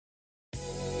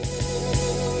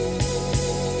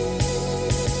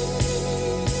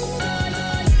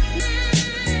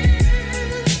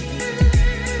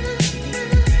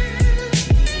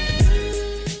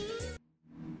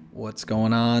What's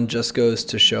going on? Just goes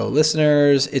to show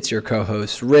listeners. It's your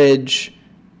co-host Ridge,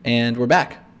 and we're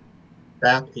back.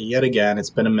 Back yet again. It's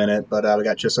been a minute, but we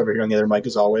got just over here on the other mic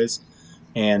as always,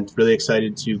 and really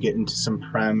excited to get into some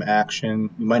Prem action.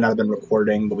 We might not have been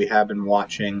recording, but we have been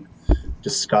watching,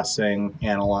 discussing,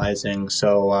 analyzing.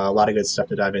 So a lot of good stuff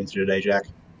to dive into today, Jack.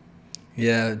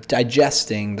 Yeah,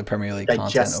 digesting the Premier League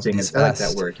content over these I like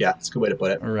that word. Yeah, it's a good way to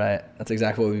put it. Right, that's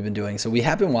exactly what we've been doing. So we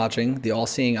have been watching. The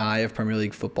all-seeing eye of Premier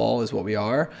League football is what we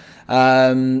are.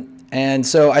 And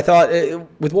so I thought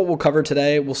with what we'll cover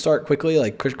today, we'll start quickly.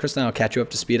 Like Chris and I will catch you up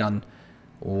to speed on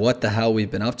what the hell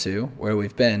we've been up to, where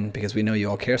we've been, because we know you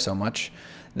all care so much.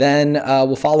 Then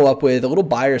we'll follow up with a little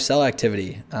buy or sell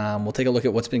activity. We'll take a look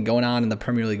at what's been going on in the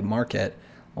Premier League market.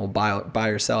 We'll buy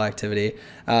or sell activity.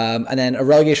 And then a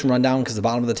relegation rundown because the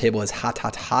bottom of the table is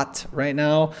hot right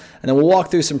now. And then we'll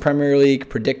walk through some Premier League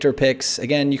predictor picks.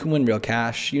 Again, you can win real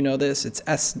cash. You know this. It's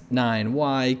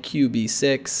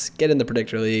S9YQB6. Get in the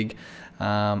predictor league.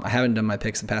 I haven't done my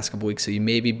picks the past couple weeks, so you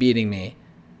may be beating me.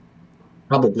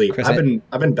 Probably. Chris,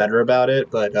 I've been better about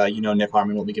it, but Nick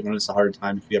Harmon will be giving us a hard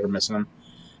time if you ever miss him.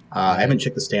 I haven't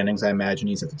checked the standings. I imagine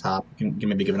he's at the top. You can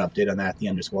maybe give an update on that at the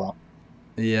end as well.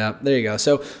 Yeah, there you go.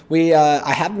 So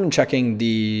I haven't been checking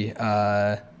the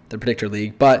predictor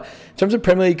league, but in terms of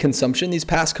Premier League consumption these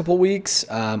past couple weeks,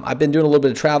 I've been doing a little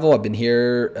bit of travel. I've been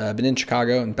here, been in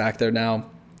Chicago and back there now.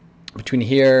 Between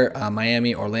here,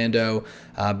 Miami, Orlando,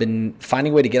 been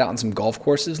finding a way to get out on some golf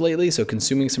courses lately. So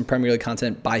consuming some Premier League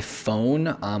content by phone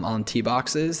on tee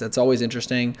boxes. That's always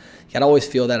interesting. You gotta always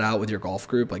feel that out with your golf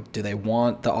group. Like, do they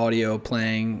want the audio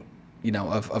playing?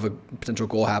 Of a potential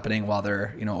goal happening while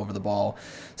they're, over the ball.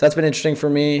 So that's been interesting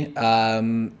for me. But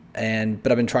I've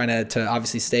been trying to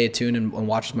obviously stay tuned and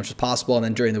watch as much as possible. And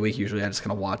then during the week, usually I just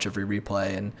kind of watch every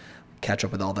replay and catch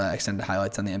up with all the extended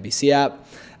highlights on the NBC app.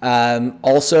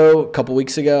 Also, a couple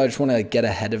weeks ago, I just want to get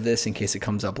ahead of this in case it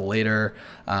comes up later.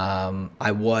 I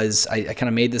kind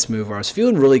of made this move where I was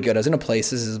feeling really good. I was in a place,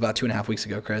 this is about 2.5 weeks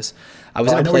ago, Chris. I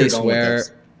was in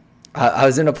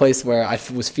a place where I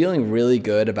was feeling really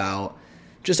good about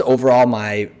just overall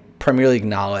my Premier League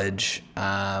knowledge. We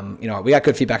got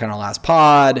good feedback on our last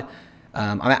pod.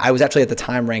 I was actually at the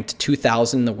time ranked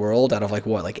 2,000 in the world out of 8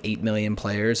 million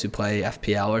players who play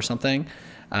FPL or something.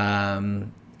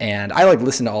 And I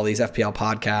listen to all these FPL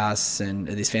podcasts and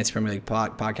these fancy Premier League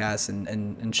podcasts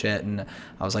and shit. And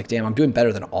I was like, damn, I'm doing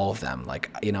better than all of them.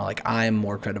 I'm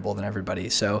more credible than everybody.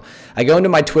 So I go into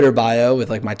my Twitter bio with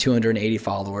my 280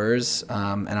 followers.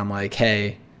 And I'm like,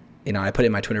 hey, I put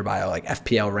in my Twitter bio,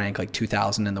 FPL rank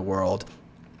 2,000 in the world.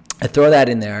 I throw that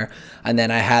in there, and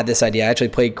then I had this idea. I actually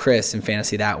played Chris in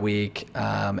fantasy that week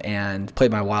and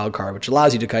played my wild card, which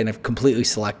allows you to kind of completely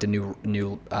select a new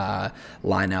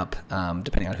lineup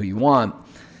depending on who you want.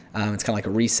 It's kind of like a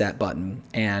reset button.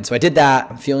 And so I did that.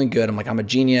 I'm feeling good. I'm a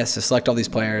genius to select all these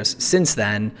players. Since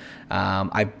then,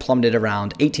 I plummeted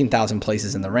around 18,000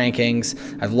 places in the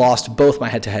rankings. I've lost both my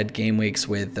head-to-head game weeks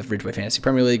with the Ridgeway Fantasy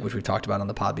Premier League, which we've talked about on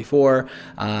the pod before,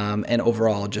 and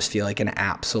overall just feel like an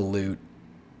absolute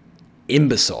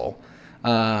imbecile.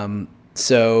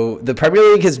 So the Premier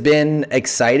League has been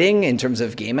exciting in terms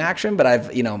of game action, but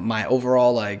I've, my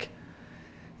overall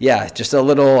just a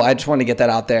little, I just want to get that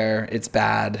out there. It's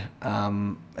bad.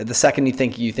 The second you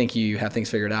think you have things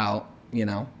figured out, you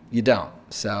don't.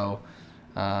 So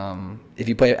if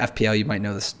you play FPL, you might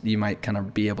know this, you might kind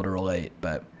of be able to relate,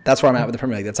 but that's where I'm at with the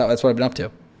Premier League. That's what I've been up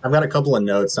to. I've got a couple of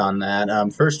notes on that.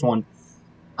 First one,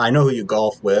 I know who you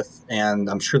golf with, and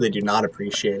I'm sure they do not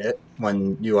appreciate it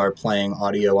when you are playing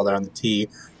audio while they're on the tee,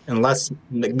 unless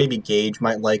maybe Gage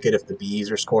might like it if the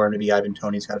Bees are scoring. Maybe Ivan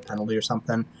Toney's got a penalty or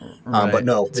something. Right. But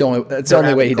no, that's the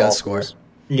only way he does score.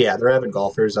 Yeah, they're avid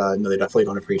golfers. No, they definitely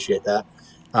don't appreciate that.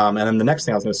 And then the next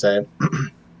thing I was going to say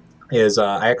is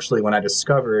I actually, when I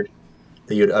discovered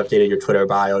that you had updated your Twitter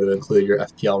bio to include your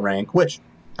FPL rank, which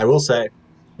I will say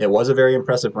it was a very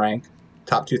impressive rank.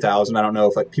 Top 2,000. I don't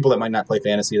know if people that might not play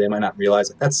fantasy, they might not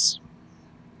realize that's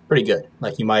pretty good.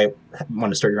 You might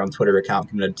want to start your own Twitter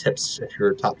account, giving tips if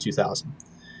you're top 2,000.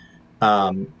 When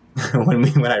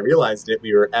I realized it,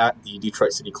 we were at the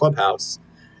Detroit City Clubhouse.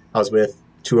 I was with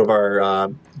two of our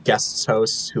guest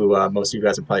hosts, who most of you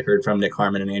guys have probably heard from, Nick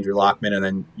Harmon and Andrew Lockman, and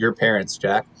then your parents,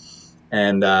 Jack.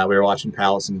 And we were watching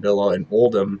Palace and Villa and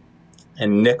Oldham,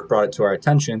 and Nick brought it to our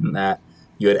attention that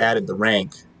you had added the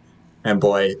rank. And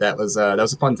boy, that was a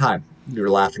fun time. We were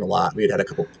laughing a lot. We had a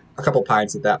couple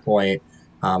pints at that point.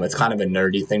 It's kind of a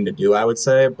nerdy thing to do, I would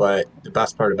say, but the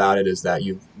best part about it is that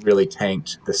you've really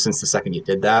tanked since the second you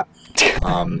did that.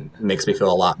 It makes me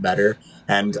feel a lot better.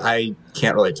 And I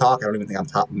can't really talk. I don't even think I'm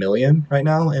top million right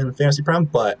now in Fantasy Prem,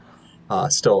 but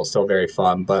still very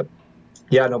fun. But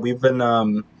Yeah, no, we've been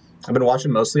I've been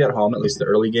watching mostly at home, at least the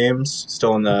early games.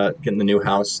 Still in the getting the new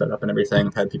house set up and everything.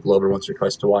 I've had people over once or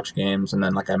twice to watch games, and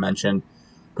then like I mentioned,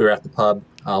 we were at the pub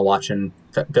watching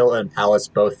Villa and Palace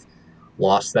both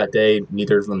lost that day.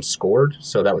 Neither of them scored,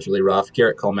 so that was really rough.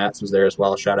 Garrett Comatz was there as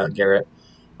well. Shout out Garrett.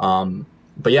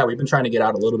 But yeah, we've been trying to get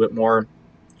out a little bit more.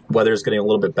 Weather's getting a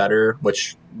little bit better,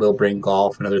 which will bring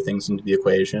golf and other things into the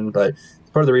equation. But it's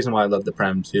part of the reason why I love the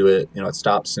Prem too. It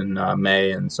stops in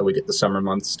May, and so we get the summer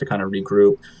months to kind of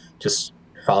regroup, just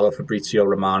follow Fabrizio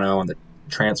Romano on the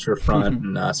transfer front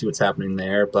and see what's happening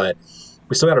there. But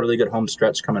we still got a really good home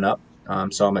stretch coming up.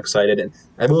 So I'm excited. And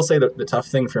I will say that the tough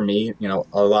thing for me,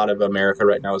 a lot of America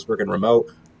right now is working remote.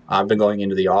 I've been going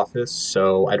into the office,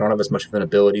 so I don't have as much of an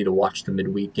ability to watch the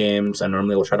midweek games. I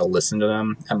normally will try to listen to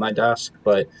them at my desk,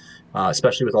 but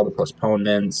especially with all the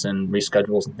postponements and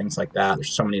reschedules and things like that,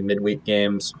 there's so many midweek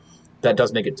games that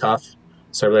does make it tough.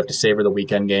 So I really have to savor the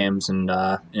weekend games and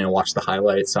watch the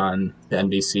highlights on the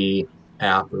NBC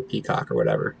app or Peacock or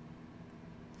whatever.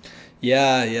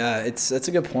 Yeah, that's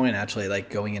a good point actually. Like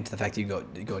going into the fact that you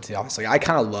go to the office. Like I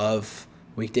kind of love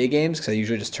weekday games because I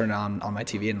usually just turn it on my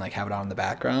TV and like have it on in the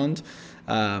background.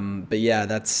 But yeah,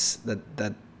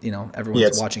 that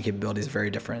everyone's watching capabilities are very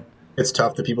different. It's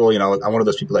tough to people. I'm one of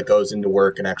those people that goes into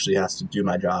work and actually has to do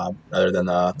my job, other than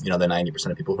the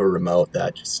 90% of people who are remote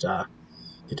that just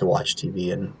get to watch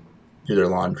TV and do their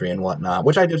laundry and whatnot,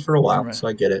 which I did for a while. Right. So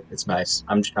I get it. It's nice.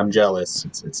 I'm jealous.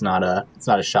 It's not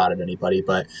a shot at anybody,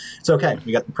 but it's okay.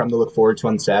 We got the Prem to look forward to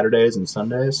on Saturdays and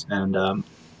Sundays, and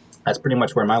that's pretty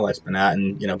much where my life's been at,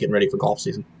 and getting ready for golf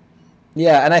season.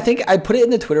 Yeah, and I think I put it in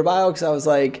the Twitter bio because I was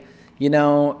like,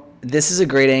 this is a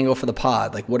great angle for the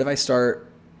pod. Like, what if I start,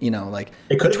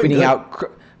 tweeting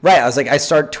out? Right, I was like, I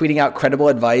start tweeting out credible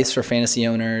advice for fantasy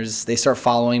owners. They start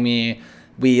following me.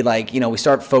 We we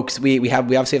start focus. We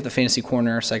obviously have the Fantasy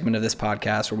Corner segment of this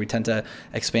podcast where we tend to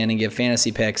expand and give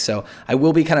fantasy picks. So I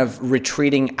will be kind of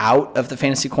retreating out of the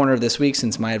Fantasy Corner this week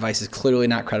since my advice is clearly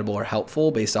not credible or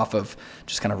helpful based off of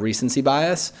just kind of recency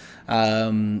bias.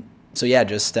 So yeah,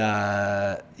 just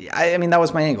that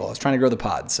was my angle. I was trying to grow the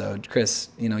pod. So Chris,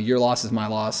 your loss is my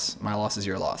loss. My loss is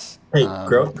your loss. Hey,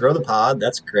 grow the pod.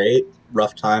 That's great.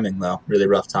 Rough timing though, really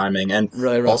rough timing, and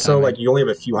really rough also timing. Like you only have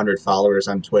a few hundred followers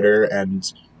on Twitter,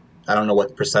 and I don't know what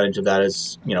the percentage of that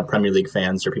is, Premier League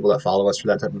fans or people that follow us for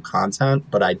that type of content,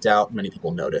 but I doubt many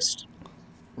people noticed.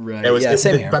 Right.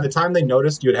 Same here. By the time they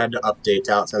noticed, you had to update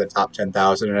to outside the top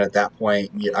 10,000, and at that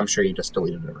point, I'm sure you just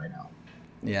deleted it right now.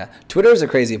 Yeah, Twitter is a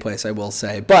crazy place, I will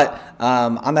say. But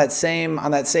on that same,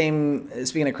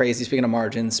 speaking of crazy, speaking of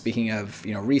margins, speaking of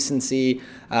recency,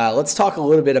 let's talk a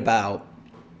little bit about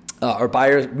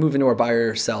move into our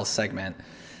buyer sell segment.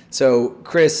 So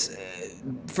Chris,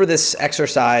 for this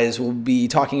exercise, we'll be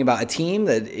talking about a team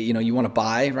that you want to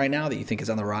buy right now that you think is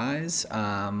on the rise,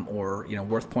 or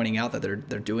worth pointing out that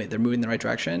they're moving in the right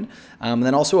direction, and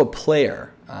then also a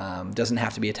player doesn't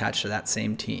have to be attached to that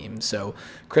same team. So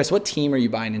Chris, what team are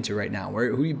you buying into right now? Who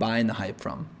are you buying the hype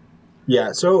from?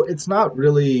 Yeah, so it's not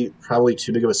really probably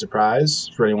too big of a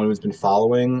surprise for anyone who's been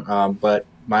following, but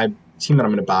my team that I'm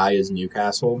going to buy is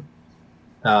Newcastle.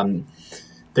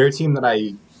 They're a team that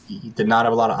I did not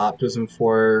have a lot of optimism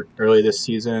for early this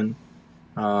season.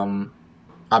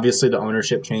 Obviously, the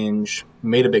ownership change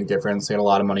made a big difference. They had a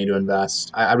lot of money to invest.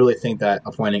 I really think that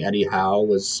appointing Eddie Howe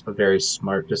was a very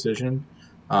smart decision,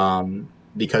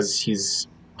 because he's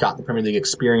got the Premier League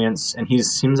experience, and he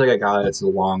seems like a guy that's a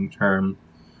long-term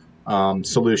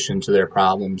solution to their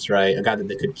problems, right? A guy that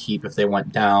they could keep if they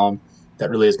went down,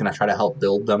 that really is going to try to help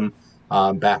build them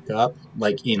back up.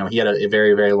 He had a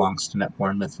very, very long stint at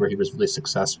Bournemouth where he was really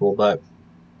successful. But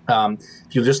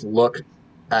if you just look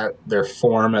at their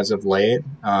form as of late,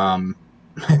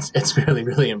 it's really,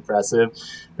 really impressive.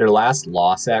 Their last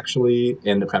loss, actually,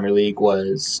 in the Premier League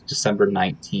was December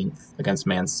 19th against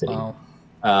Man City. Wow.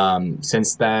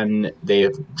 Since then,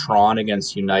 they've drawn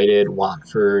against United,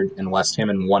 Watford, and West Ham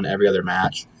and won every other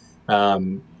match.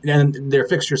 And their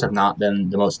fixtures have not been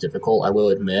the most difficult, I will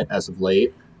admit, as of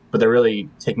late. But they're really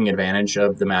taking advantage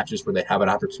of the matches where they have an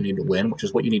opportunity to win, which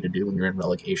is what you need to do when you're in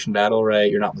relegation battle,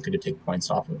 right? You're not looking to take points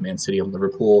off of Man City and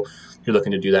Liverpool. You're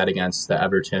looking to do that against the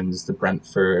Evertons, the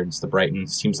Brentfords, the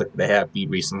Brightons, teams like they have beat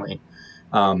recently.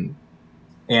 And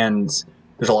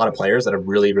there's a lot of players that have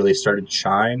really, really started to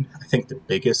shine. I think the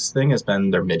biggest thing has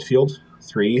been their midfield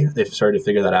three. They've started to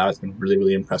figure that out. It's been really,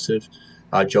 really impressive.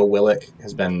 Joe Willock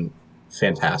has been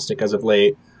fantastic as of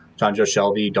late. Jonjo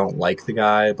Shelvey, don't like the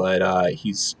guy, but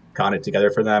he's got it together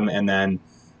for them. And then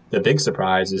the big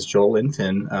surprise is Joel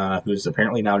Linton, who's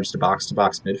apparently now just a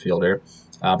box-to-box midfielder.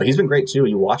 But he's been great too.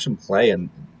 You watch him play, and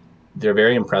they're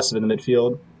very impressive in the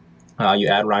midfield. You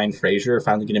add Ryan Frazier,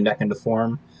 finally getting back into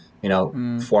form.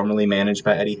 Formerly managed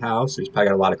by Eddie Howe, so he's probably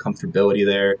got a lot of comfortability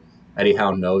there. Eddie Howe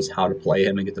knows how to play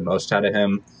him and get the most out of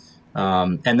him.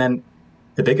 And then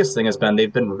the biggest thing has been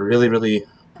they've been really, really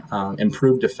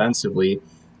improved defensively,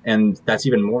 and that's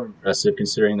even more impressive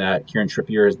considering that Kieran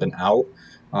Trippier has been out,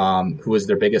 who was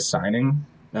their biggest signing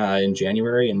in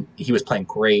January, and he was playing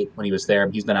great when he was there.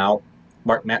 He's been out.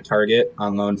 Matt Target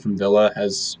on loan from Villa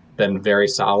has been very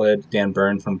solid. Dan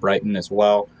Burn from Brighton as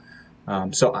well.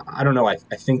 So I don't know. I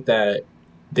think that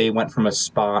they went from a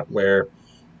spot where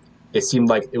it seemed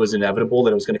like it was inevitable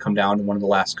that it was going to come down to one of the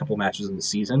last couple matches of the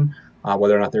season,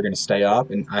 whether or not they're going to stay up.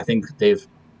 And I think they've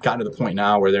gotten to the point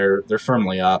now where they're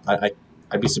firmly up.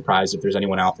 I'd be surprised if there's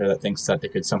anyone out there that thinks that they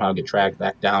could somehow get dragged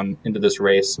back down into this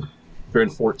race. They're in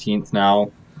 14th now,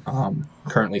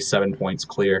 currently 7 points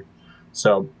clear.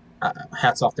 So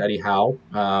hats off to Eddie Howe.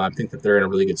 I think that they're in a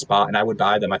really good spot, and I would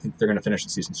buy them. I think they're going to finish the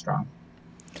season strong.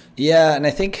 Yeah, and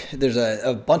I think there's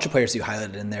a bunch of players you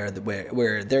highlighted in there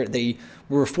where they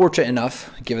were fortunate enough,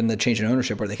 given the change in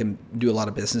ownership, where they can do a lot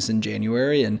of business in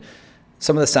January. And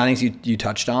some of the signings you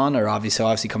touched on are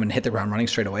obviously come and hit the ground running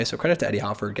straight away. So credit to Eddie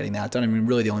Howe for getting that done. I mean,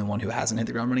 really the only one who hasn't hit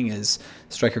the ground running is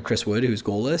striker Chris Wood, who's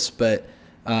goalless. But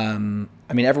I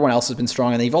mean, everyone else has been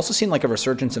strong, and you've also seen like a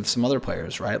resurgence of some other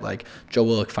players, right? Like Joe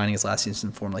Willock finding his last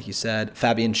season form, like you said.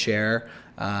 Fabian Schär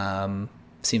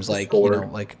seems like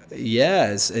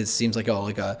it seems like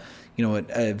a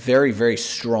very, very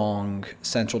strong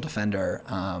central defender,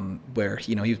 where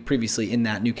he was previously in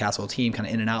that Newcastle team, kind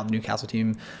of in and out of the Newcastle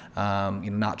team,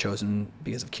 not chosen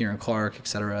because of Kieran Clark,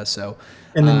 etc. So,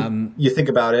 and then you think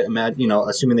about it,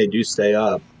 assuming they do stay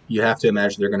up, you have to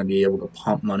imagine they're going to be able to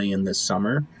pump money in this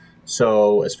summer.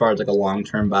 So as far as like a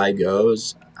long-term buy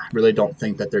goes, I really don't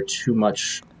think that they're too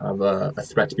much of a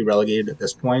threat to be relegated at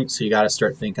this point. So you got to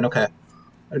start thinking, okay,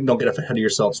 don't get ahead of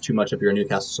yourselves too much if you're a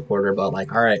Newcastle supporter, but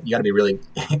like, all right, you got to be really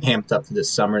amped up for this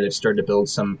summer. They've started to build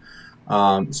some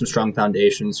strong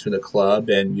foundations for the club,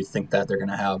 and you think that they're going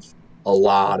to have a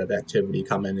lot of activity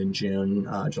coming in June,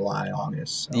 July,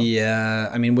 August. So. Yeah,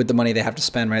 I mean, with the money they have to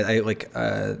spend, right?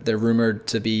 They're rumored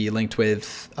to be linked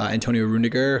with Antonio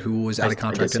Rudiger, who was out of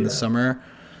contract in the summer.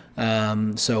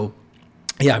 So.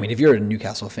 Yeah, I mean, if you're a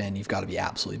Newcastle fan, you've got to be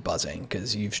absolutely buzzing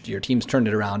because your team's turned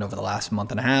it around over the last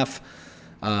month and a half.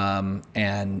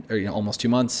 Almost 2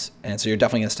 months, and so you're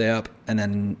definitely gonna stay up. And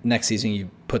then next season, you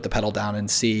put the pedal down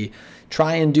and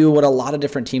try and do what a lot of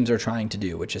different teams are trying to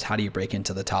do, which is how do you break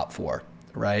into the top 4,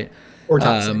 right? Or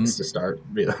top 6 to start,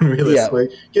 realistically.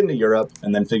 Yeah. Get into Europe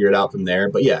and then figure it out from there.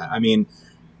 But yeah, I mean,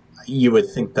 you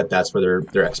would think that that's where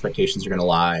their expectations are going to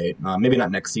lie. Maybe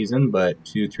not next season, but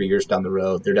 2-3 years down the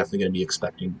road, they're definitely going to be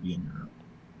expecting to be in Europe.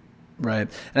 Right.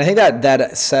 And I think that kind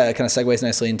of segues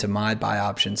nicely into my buy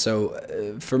option.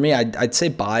 So for me, I'd say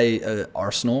buy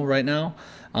Arsenal right now.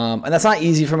 And that's not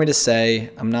easy for me to say.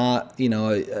 I'm not,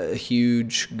 a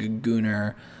huge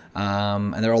gooner.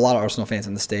 And there are a lot of Arsenal fans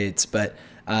in the States. But,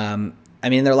 in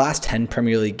their last 10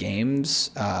 Premier League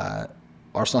games,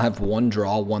 Arsenal have 1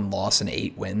 draw, 1 loss, and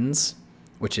 8 wins,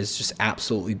 which is just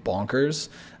absolutely bonkers.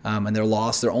 And their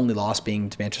only loss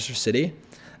being to Manchester City.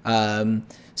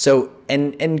 So,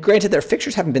 and granted, their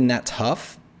fixtures haven't been that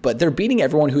tough, but they're beating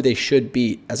everyone who they should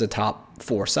beat as a top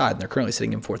 4 side. And they're currently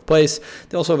sitting in 4th place.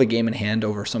 They also have a game in hand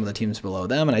over some of the teams below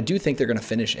them. And I do think they're going to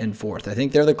finish in 4th. I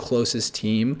think they're the closest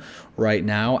team right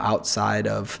now outside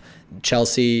of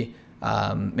Chelsea,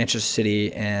 Manchester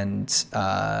City, and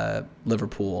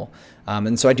Liverpool.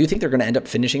 And so I do think they're going to end up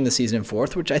finishing the season in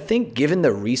 4th, which I think, given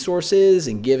the resources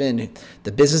and given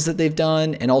the business that they've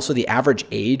done and also the average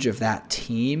age of that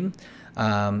team,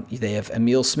 they have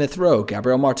Emile Smith-Rowe,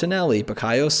 Gabriel Martinelli,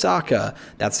 Bukayo Saka.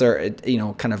 That's their,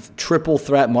 kind of triple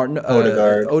threat.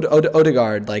 Odegaard,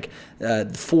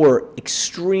 4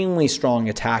 extremely strong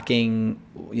attacking,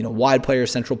 wide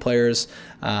players, central players.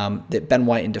 Ben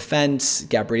White in defense,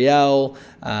 Gabriel,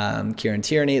 Kieran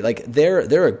Tierney. They're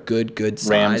a good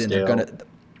side, Ramsdale. And they're gonna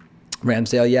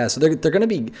Ramsdale. Yeah, so they're gonna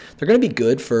be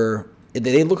good for.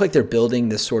 They look like they're building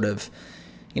this sort of.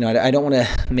 I don't want to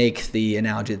make the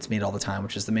analogy that's made all the time,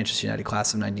 which is the Manchester United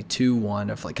class of '92 one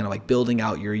of building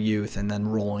out your youth and then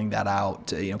rolling that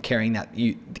out, carrying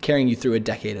you through a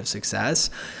decade of success.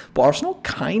 But Arsenal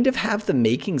kind of have the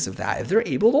makings of that. If they're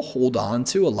able to hold on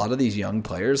to a lot of these young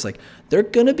players, they're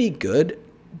going to be good,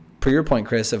 per your point,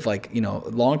 Chris, of like,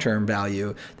 long-term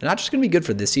value, they're not just going to be good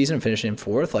for this season and finishing in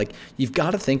fourth. Like, you've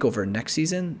got to think over next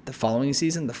season, the following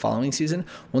season.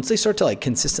 Once they start to like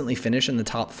consistently finish in the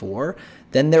top four,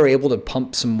 then they're able to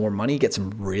pump some more money, get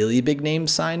some really big name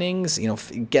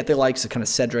signings, get the likes of kind of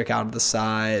Cedric out of the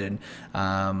side and,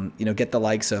 get the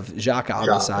likes of Xhaka out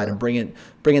of the side and bring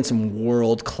in some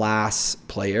world-class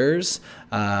players.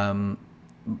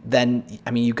 Then, I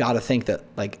mean, you got to think that,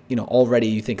 like, already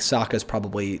you think Saka's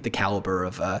probably the caliber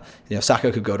of,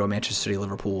 Saka could go to Manchester City,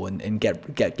 Liverpool, and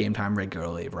get game time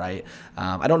regularly, right?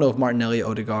 I don't know if Martinelli,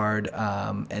 Odegaard,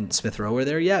 and Smith Rowe are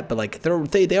there yet, but like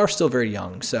they are still very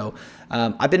young. So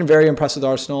I've been very impressed with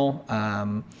Arsenal.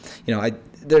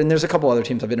 There's a couple other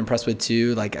teams I've been impressed with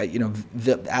too. Like,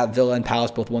 Villa and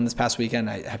Palace both won this past weekend.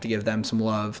 I have to give them some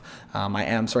love. I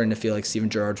am starting to feel like Steven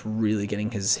Gerrard's really getting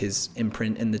his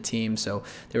imprint in the team. So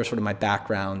they were sort of my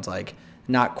background, like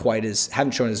not quite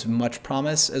haven't shown as much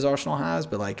promise as Arsenal has,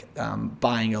 but like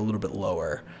buying a little bit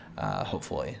lower,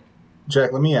 hopefully.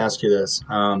 Jack, let me ask you this.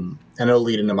 And it'll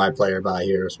lead into my player buy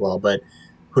here as well. But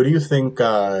who do you think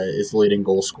is the leading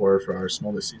goal scorer for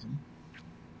Arsenal this season?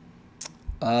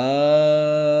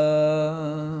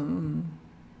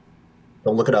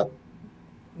 Don't look it up.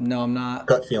 No, I'm not.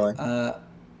 Gut feeling. Let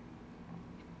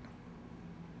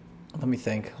me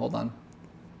think. Hold on.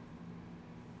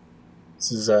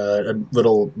 This is a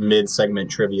little mid-segment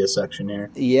trivia section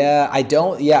here. I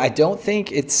don't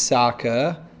think it's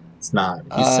Saka. It's not.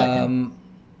 He's second.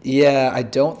 I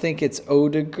don't think it's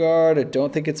Odegaard. I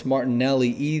don't think it's Martinelli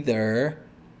either.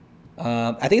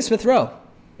 I think it's Smith Rowe.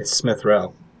 It's Smith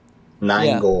Rowe.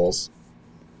 9 goals.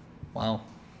 Wow.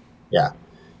 Yeah.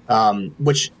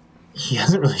 Which he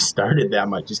hasn't really started that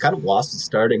much. He's kind of lost his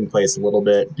starting place a little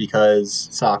bit because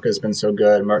Saka's been so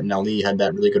good. Martinelli had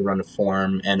that really good run of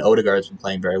form, and Odegaard's been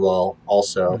playing very well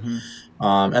also.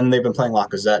 Mm-hmm. And they've been playing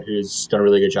Lacazette, who's done a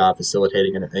really good job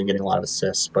facilitating and getting a lot of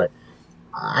assists. But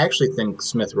I actually think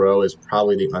Smith Rowe is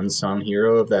probably the unsung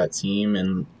hero of that team.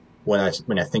 And when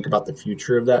I think about the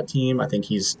future of that team, I think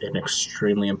he's an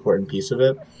extremely important piece of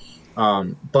it.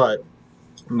 But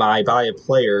my buy a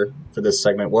player for this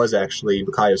segment was actually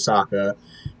Bukayo Saka.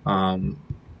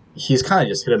 He's kind of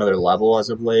just hit another level as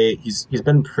of late. He's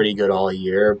been pretty good all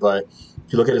year, but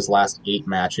if you look at his last 8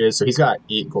 matches, so he's got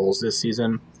 8 goals this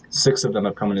season. 6 of them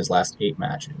have come in his last 8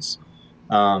 matches.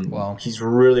 Wow. He's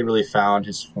really, really found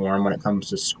his form when it comes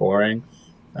to scoring.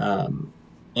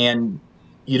 And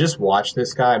you just watch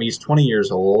this guy. I mean, he's 20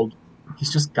 years old.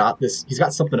 He's just got this. He's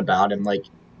got something about him. Like,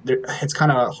 it's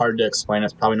kind of hard to explain.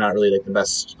 It's probably not really like the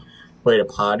best way to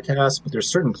podcast, but there's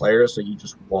certain players that you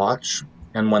just watch,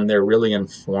 and when they're really in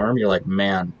form, you're like,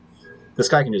 man, this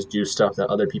guy can just do stuff that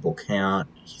other people can't.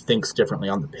 He thinks differently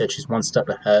on the pitch. He's one step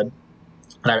ahead.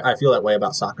 And I feel that way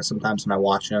about Saka sometimes when I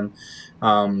watch him.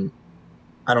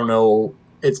 I don't know.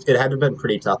 It had to have been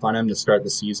pretty tough on him to start the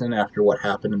season after what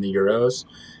happened in the Euros.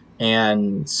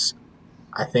 And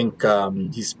I think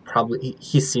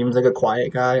he seems like a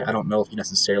quiet guy. I don't know if he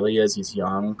necessarily is. He's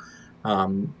young.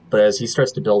 But as he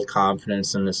starts to build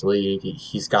confidence in this league,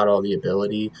 he's got all the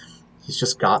ability. He's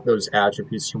just got those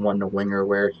attributes you want in a winger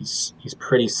where he's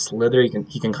pretty slither.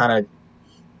 He can kind of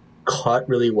cut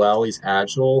really well. He's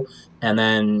agile. And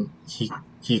then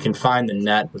he can find the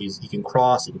net, but he can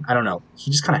cross. I don't know.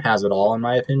 He just kind of has it all, in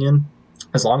my opinion,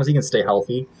 as long as he can stay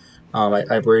healthy.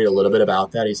 I've worried a little bit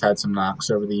about that. He's had some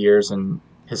knocks over the years, and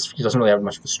he doesn't really have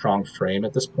much of a strong frame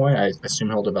at this point. I assume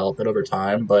he'll develop it over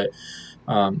time. But,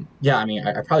 I mean,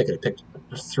 I probably could have picked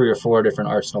 3 or 4 different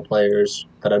Arsenal players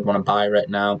that I'd want to buy right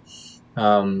now.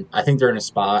 I think they're in a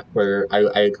spot where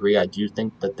I agree. I do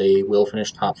think that they will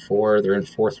finish top 4. They're in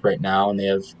 4th right now, and they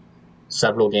have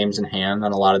several games in hand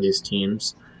on a lot of these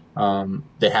teams.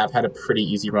 They have had a pretty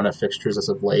easy run of fixtures as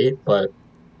of late, but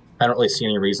I don't really see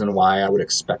any reason why I would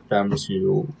expect them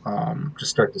to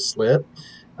just start to slip,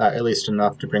 at least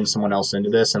enough to bring someone else into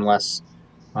this, unless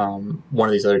one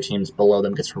of these other teams below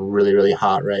them gets really, really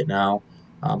hot right now.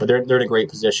 But they're in a great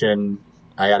position.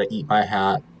 I got to eat my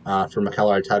hat for Mikel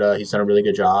Arteta. He's done a really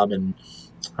good job, and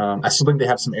I still think they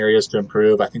have some areas to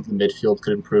improve. I think the midfield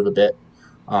could improve a bit.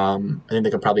 I think they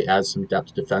could probably add some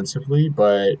depth defensively,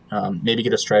 but maybe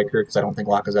get a striker because I don't think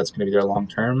Lacazette's going to be there long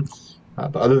term.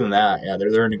 But other than that, yeah,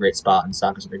 they're in a great spot, and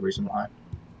Saka's a big reason why.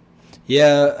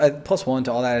 Yeah, +1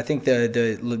 to all that. I think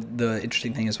the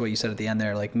interesting thing is what you said at the end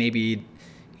there. Like maybe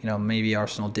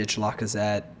Arsenal ditch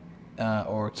Lacazette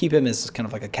or keep him as kind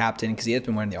of like a captain because he has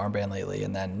been wearing the armband lately,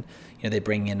 and then they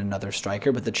bring in another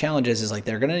striker. But the challenge is like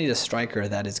they're going to need a striker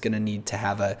that is going to need to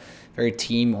have a very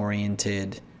team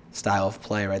oriented style of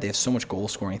play, right? They have so much goal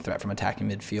scoring threat from attacking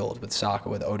midfield with Saka,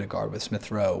 with Odegaard, with Smith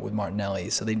Rowe, with Martinelli.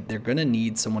 So they're going to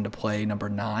need someone to play number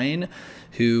 9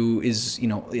 who is,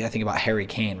 I think about Harry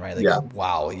Kane, right? Like,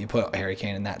 wow, you put Harry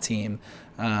Kane in that team.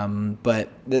 But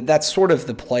that's sort of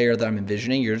the player that I'm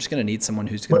envisioning. You're just going to need someone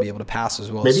who's going to be able to pass as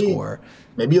well as score.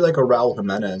 Maybe like a Raul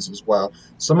Jimenez as well.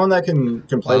 Someone that can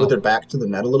play with their back to the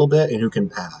net a little bit and who can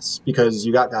pass. Because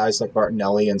you got guys like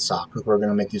Martinelli and Saka who are going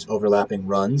to make these overlapping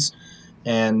runs.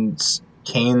 And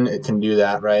Kane can do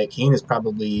that, right? Kane is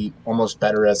probably almost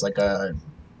better as like a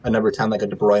number 10, like a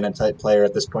De Bruyne type player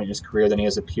at this point in his career than he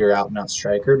is a pure out-and-out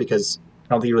striker, because I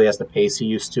don't think he really has the pace he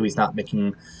used to. He's not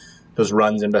making those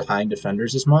runs in behind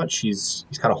defenders as much. He's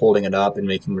kind of holding it up and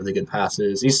making really good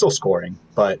passes. He's still scoring,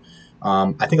 but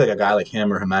I think like a guy like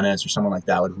him or Jimenez or someone like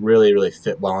that would really, really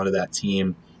fit well into that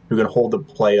team, who can hold the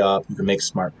play up, who can make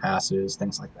smart passes,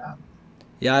 things like that.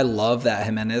 Yeah, I love that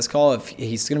Jimenez call. If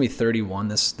he's going to be 31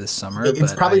 this summer.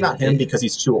 It's probably not him because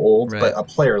he's too old, right. But a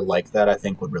player like that I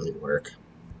think would really work.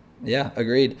 Yeah,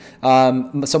 agreed.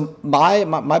 So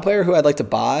my player who I'd like to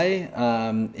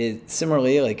buy is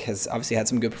similarly has obviously had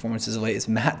some good performances of late is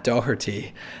Matt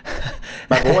Doherty.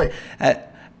 My boy.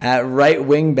 At right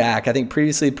wing back, I think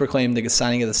previously proclaimed the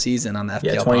signing of the season on the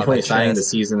FPL 2020 signing of the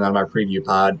season on my preview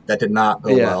pod. That did not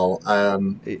go well.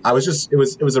 I was just it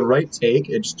was a right take.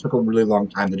 It just took a really long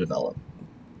time to develop.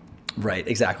 Right,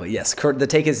 exactly. Yes, the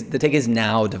take is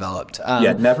now developed.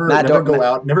 Never go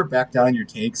out, never back down on your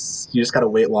takes. You just got to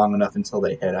wait long enough until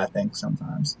they hit. I think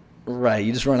sometimes. Right,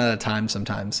 you just run out of time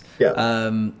sometimes. Yeah.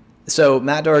 So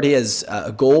Matt Doherty has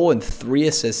a goal and 3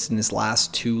 assists in his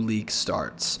last 2 league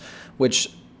starts,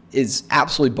 which is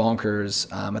absolutely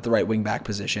bonkers at the right wing back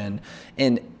position.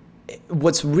 And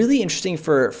what's really interesting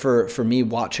for me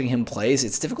watching him play is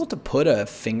it's difficult to put a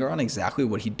finger on exactly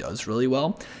what he does really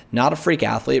well. Not a freak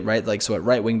athlete, right? Like, so at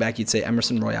right wing back, you'd say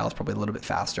Emerson Royale is probably a little bit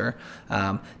faster.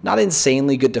 Not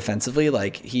insanely good defensively.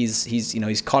 Like he's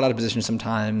caught out of position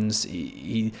sometimes.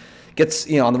 He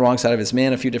gets on the wrong side of his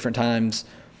man a few different times.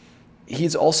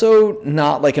 He's also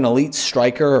not like an elite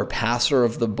striker or passer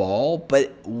of the ball,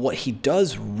 but what he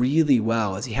does really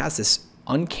well is he has this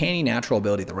uncanny natural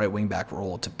ability, the right wing back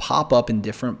role, to pop up in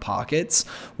different pockets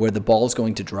where the ball is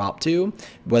going to drop to,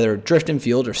 whether drift in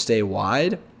field or stay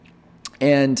wide.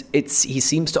 And he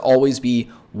seems to always be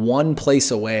one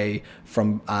place away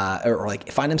from, or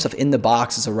like find himself in the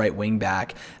box as a right wing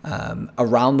back,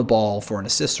 around the ball for an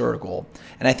assist or a goal.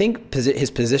 And I think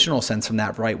his positional sense from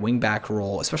that right wing back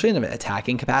role, especially in an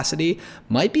attacking capacity,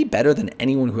 might be better than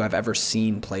anyone who I've ever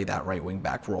seen play that right wing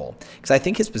back role. Because I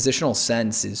think his positional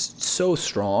sense is so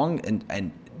strong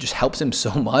and just helps him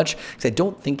so much. Because I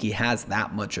don't think he has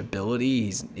that much ability.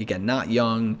 He's, again, not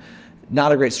young,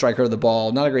 not a great striker of the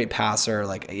ball, not a great passer.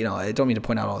 Like, I don't mean to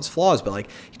point out all his flaws, but like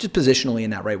he just positionally in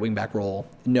that right wing back role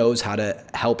knows how to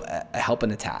help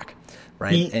an attack,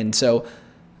 right? And so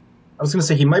I was going to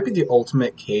say he might be the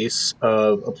ultimate case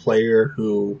of a player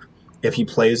who, if he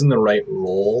plays in the right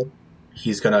role,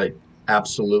 he's going to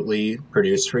absolutely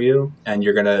produce for you, and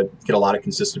you're going to get a lot of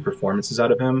consistent performances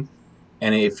out of him.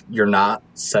 And if you're not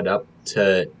set up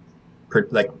to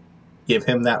give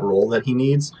him that role that he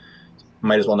needs,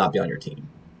 might as well not be on your team.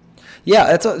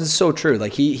 Yeah, that's so true.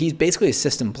 Like he's basically a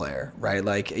system player, right?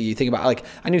 Like you think about, like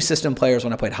I knew system players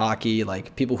when I played hockey,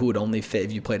 like people who would only fit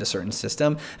if you played a certain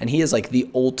system, and he is like the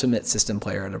ultimate system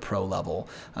player at a pro level.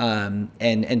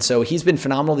 And so he's been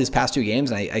phenomenal these past 2 games,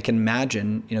 and I can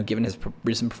imagine, given his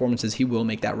recent performances, he will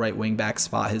make that right wing back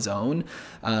spot his own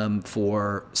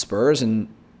for Spurs. And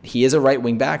he is a right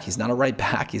wing back. He's not a right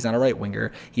back. He's not a right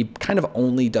winger. He kind of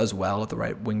only does well at the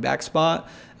right wing back spot.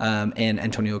 And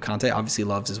Antonio Conte obviously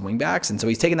loves his wing backs. And so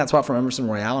he's taken that spot from Emerson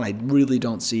Royale, and I really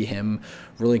don't see him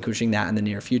relinquishing that in the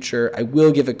near future. I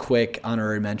will give a quick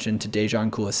honorary mention to Dejan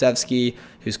Kulusevski,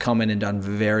 who's come in and done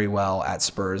very well at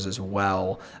Spurs as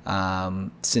well.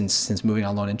 Since moving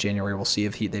on loan in January, we'll see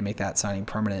if they make that signing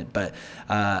permanent. But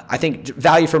I think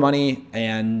value for money,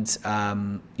 and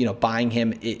buying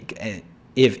him,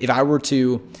 If I were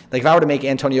to make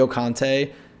Antonio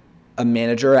Conte a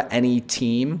manager at any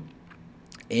team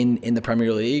in the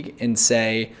Premier League and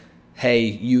say, hey,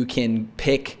 you can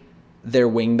pick their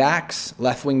wing backs,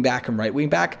 left wing back and right wing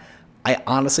back, I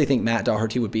honestly think Matt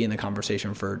Doherty would be in the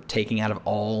conversation for taking out of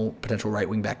all potential right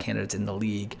wing back candidates in the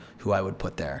league who I would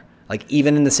put there. Like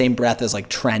even in the same breath as like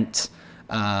Trent,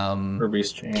 or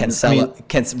Reece James.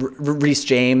 Reece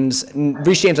James.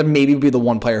 Reece James maybe would be the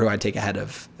one player who I'd take ahead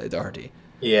of Doherty.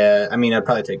 Yeah, I mean, I'd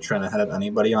probably take Trent ahead of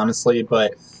anybody, honestly,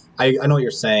 but I know what you're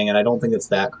saying, and I don't think it's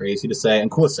that crazy to say. And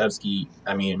Kulusevski,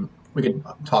 I mean, we could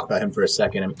talk about him for a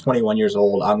second. I mean, 21 years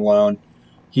old, on loan.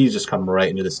 he's just come right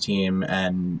into this team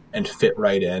and fit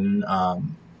right in.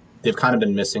 They've kind of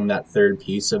been missing that third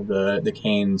piece of the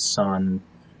Kane, Son,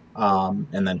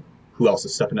 and then who else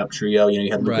is stepping up trio. You know,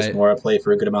 you had Lucas Right. Moura play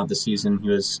for a good amount this season. He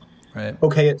was Right.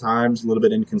 okay at times, a little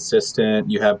bit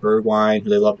inconsistent. You have Bergwijn, who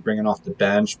they love to bring in off the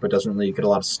bench, but doesn't really get a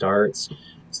lot of starts.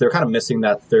 So they're kind of missing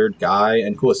that third guy.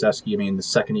 And Kulusevski, I mean, the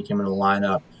second he came into the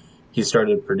lineup, he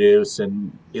started to produce,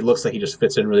 and it looks like he just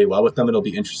fits in really well with them. It'll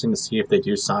be interesting to see if they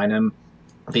do sign him.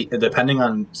 Depending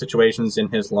on situations in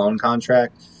his loan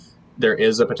contract, there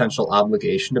is a potential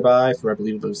obligation to buy for, I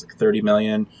believe it was like 30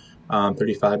 million,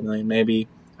 35 million maybe.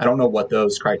 I don't know what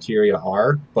those criteria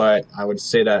are, but I would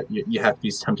say that you have to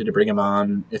be tempted to bring him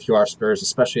on if you are Spurs,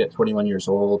 especially at 21 years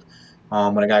old.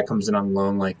 When a guy comes in on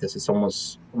loan like this, it's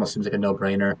almost seems like a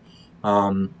no-brainer.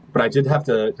 But I did have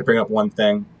to bring up one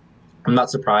thing. I'm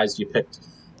not surprised you picked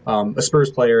a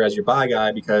Spurs player as your buy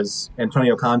guy, because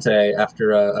Antonio Conte, after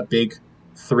a big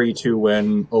 3-2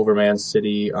 win over Man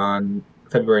City on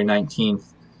February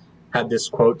 19th, had this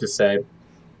quote to say,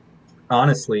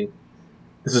 "Honestly,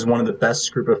 this is one of the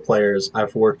best group of players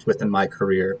I've worked with in my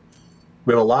career.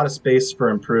 We have a lot of space for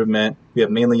improvement. We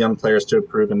have mainly young players to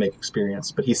improve and make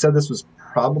experience." But he said this was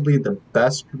probably the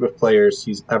best group of players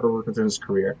he's ever worked with in his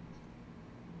career.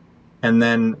 And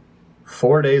then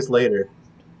 4 days later,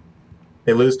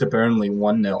 they lose to Burnley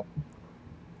 1-0.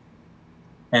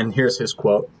 And here's his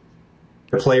quote: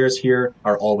 "The players here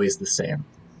are always the same.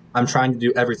 I'm trying to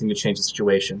do everything to change the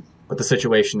situation, but the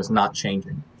situation is not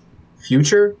changing.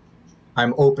 Future,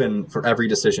 I'm open for every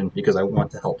decision because I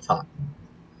want to help Tottenham."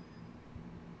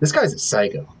 This guy's a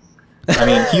psycho. I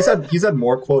mean, he's had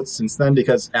more quotes since then,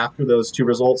 because after those two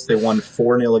results, they won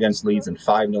 4-0 against Leeds and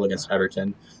 5-0 against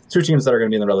Everton. Two teams that are going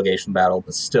to be in the relegation battle,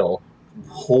 but still,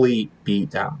 holy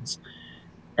beatdowns.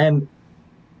 And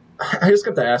I just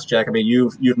got to ask, Jack, I mean,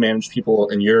 you've managed people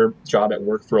in your job at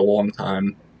work for a long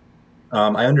time.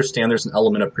 I understand there's an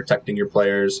element of protecting your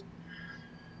players.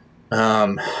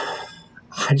 I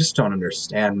just don't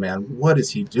understand, man. What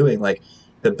is he doing? Like,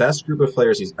 the best group of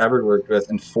players he's ever worked with,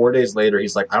 and 4 days later,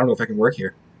 he's like, "I don't know if I can work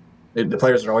here. The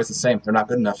players are always the same. They're not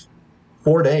good enough."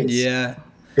 4 days. Yeah.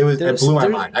 It blew my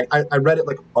mind. I read it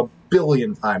like a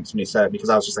billion times when he said it, because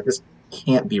I was just like, this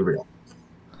can't be real.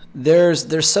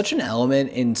 There's such an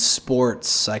element in sports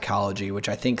psychology which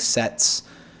I think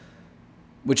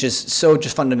which is so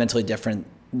just fundamentally different,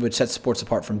 which sets sports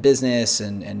apart from business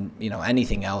and you know,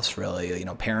 anything else really, you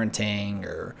know, parenting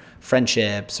or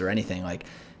friendships or anything. Like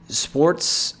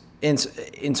sports, in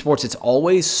sports, it's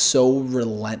always so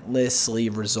relentlessly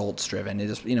results driven. It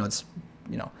is, it's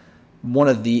one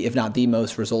of the, if not the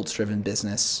most results driven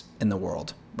business in the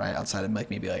world, right? Outside of like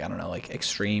maybe like, I don't know, like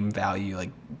extreme value,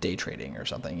 like day trading or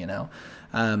something,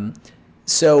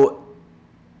 So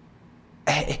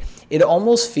it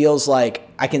almost feels like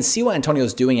I can see what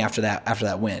Antonio's doing after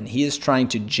that win. He is trying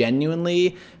to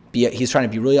genuinely he's trying to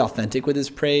be really authentic with his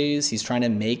praise. He's trying to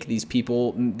make these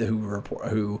people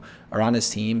who are on his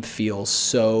team feel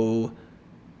so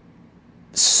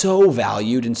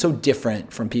valued and so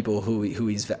different from people who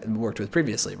he's worked with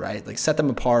previously, right? Like set them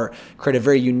apart, create a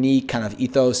very unique kind of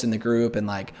ethos in the group, and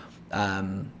like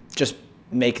just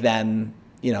make them,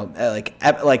 like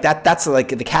that. That's like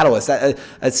the catalyst. That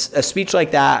a speech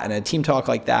like that and a team talk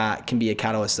like that can be a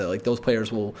catalyst that like those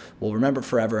players will remember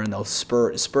forever, and they'll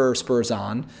spurs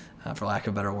on, for lack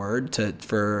of a better word,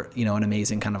 for an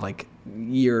amazing kind of like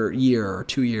year or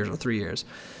 2 years or 3 years.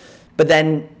 But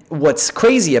then what's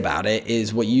crazy about it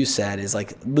is what you said is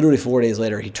like literally 4 days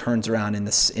later, he turns around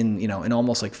in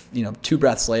almost like, 2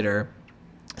 breaths later,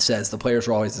 says the players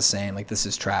are always the same. Like, this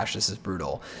is trash. This is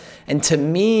brutal. And to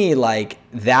me, like,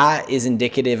 that is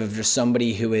indicative of just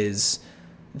somebody who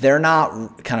they're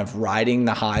not kind of riding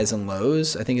the highs and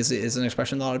lows, I think is an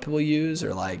expression that a lot of people use,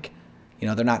 or like,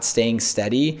 they're not staying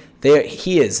steady.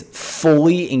 He is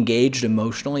fully engaged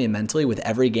emotionally and mentally with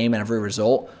every game and every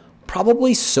result.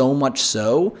 Probably so much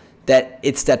so that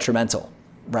it's detrimental,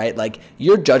 right? Like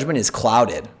your judgment is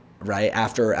clouded, right?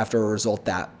 After a result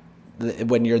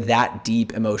when you're that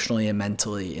deep emotionally and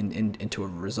mentally into a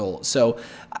result. So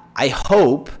I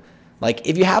hope, like,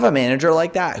 if you have a manager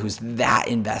like that who's that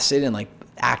invested in like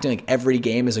acting like every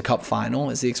game is a cup final,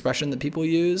 is the expression that people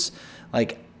use.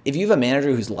 Like if you have a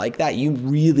manager who's like that, you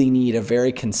really need a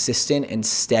very consistent and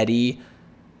steady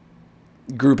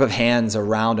group of hands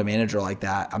around a manager like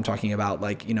that. I'm talking about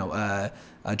like,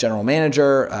 a general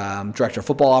manager, director of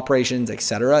football operations,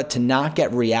 etc., to not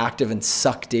get reactive and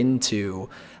sucked into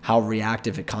how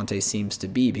reactive Conte seems to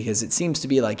be, because it seems to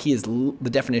be like he is the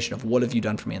definition of what have you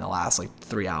done for me in the last like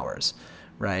 3 hours,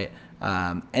 right?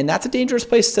 And that's a dangerous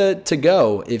place to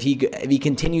go if he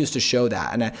continues to show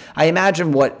that. And I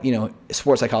imagine what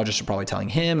sports psychologists are probably telling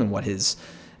him, and what his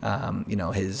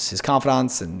his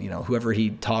confidants and whoever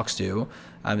he talks to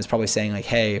is probably saying, like,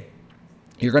 hey,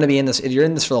 you're going to be in this. If you're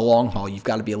in this for the long haul, you've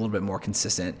got to be a little bit more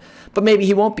consistent. But maybe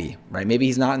he won't be, right? Maybe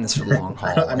he's not in this for the long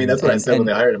haul. I mean, that's what I said when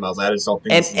they hired him. I was like, I just don't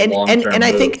think this is a long-term and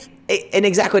I move. think, and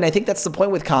exactly, and I think that's the point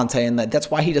with Conte, and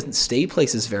that's why he doesn't stay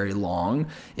places very long,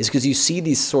 is because you see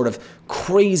these sort of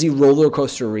crazy roller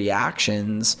coaster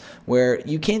reactions where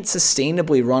you can't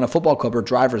sustainably run a football club or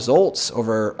drive results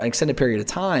over an extended period of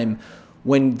time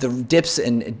when the dips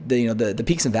and the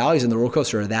peaks and valleys in the roller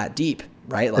coaster are that deep.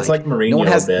 Right, it's like Mourinho.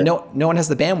 No one has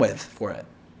the bandwidth for it.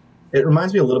 It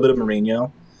reminds me a little bit of Mourinho.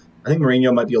 I think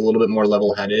Mourinho might be a little bit more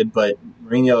level-headed, but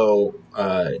Mourinho,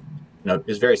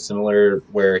 is very similar,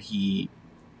 where he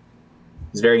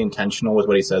is very intentional with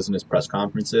what he says in his press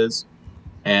conferences,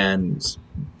 and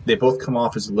they both come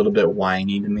off as a little bit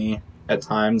whiny to me at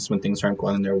times when things aren't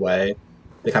going their way.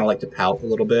 They kind of like to pout a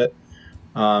little bit,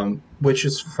 which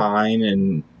is fine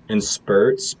in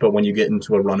spurts, but when you get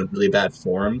into a run of really bad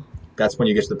form, that's when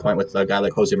you get to the point with a guy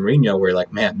like Jose Mourinho where you're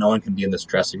like, man, no one can be in this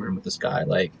dressing room with this guy.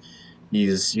 Like,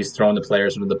 he's throwing the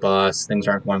players under the bus. Things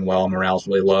aren't going well. Morale's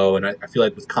really low. And I feel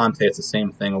like with Conte, it's the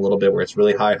same thing a little bit, where it's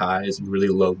really high highs and really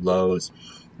low lows.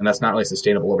 And that's not really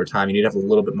sustainable over time. You need to have a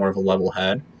little bit more of a level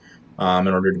head in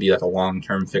order to be like a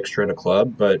long-term fixture at a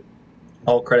club. But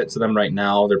all credit to them right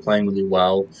now. They're playing really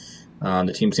well.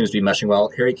 The team seems to be meshing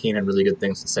well. Harry Kane had really good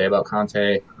things to say about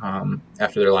Conte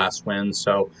after their last win.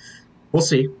 So we'll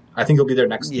see. I think he'll be there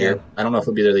next year. I don't know if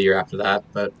he'll be there the year after that,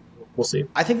 but we'll see.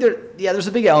 I think there's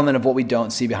a big element of what we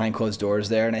don't see behind closed doors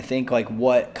there. And I think like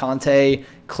what Conte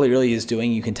clearly is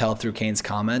doing, you can tell through Kane's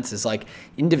comments, is like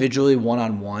individually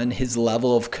one-on-one, his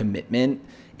level of commitment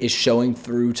is showing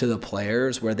through to the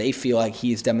players, where they feel like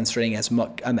he's demonstrating as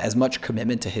much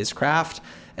commitment to his craft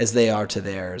as they are to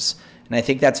theirs. And I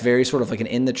think that's very sort of like an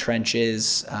in the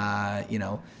trenches,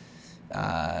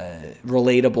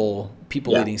 relatable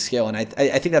people leading skill. And I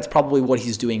think that's probably what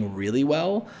he's doing really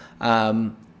well.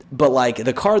 But like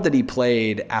the card that he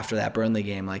played after that Burnley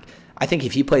game, like I think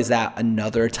if he plays that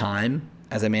another time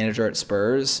as a manager at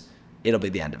Spurs, it'll be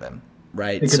the end of him.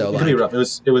 Right. It could be rough.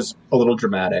 It was a little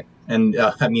dramatic. And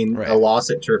a loss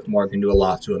at Turf Moor can do a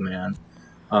lot to a man.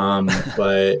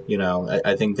 But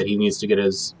I think that he needs to get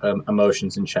his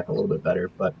emotions in check a little bit better.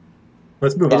 But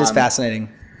let's move on. It is fascinating.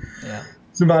 Yeah.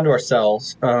 Let's move on to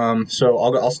ourselves. So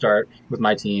I'll start with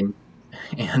my team.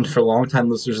 And for long-time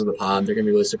listeners of the pod, they're going to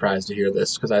be really surprised to hear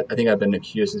this, because I think I've been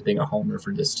accused of being a homer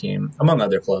for this team, among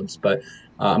other clubs. But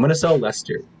I'm going to sell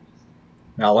Leicester.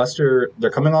 Now, Leicester, they're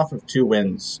coming off of 2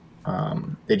 wins.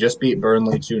 They just beat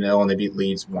Burnley 2-0, and they beat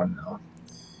Leeds 1-0.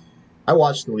 I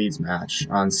watched the Leeds match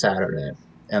on Saturday,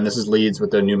 and this is Leeds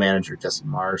with their new manager, Jesse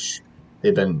Marsch.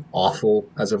 They've been awful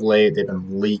as of late. They've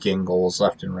been leaking goals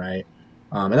left and right.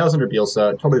 And that was under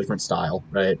Bielsa, totally different style,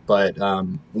 right? But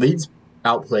Leeds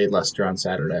outplayed Leicester on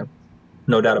Saturday.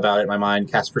 No doubt about it in my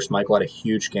mind. Kasper Schmeichel had a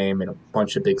huge game, made a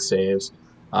bunch of big saves.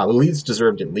 Leeds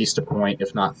deserved at least a point,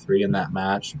 if not 3, in that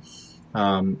match.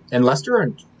 And Leicester are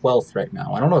in 12th right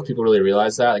now. I don't know if people really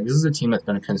realize that. Like, this is a team that's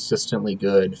been consistently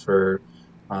good for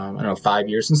 5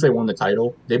 years since they won the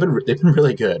title. They've been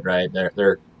really good, right?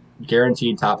 They're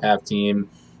guaranteed top half team,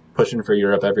 pushing for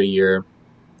Europe every year.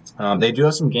 They do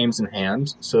have some games in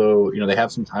hand, so they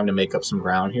have some time to make up some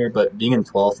ground here. But being in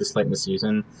 12th this late in the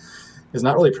season is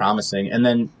not really promising. And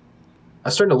then I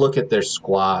started to look at their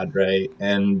squad, right,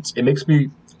 and it makes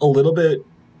me a little bit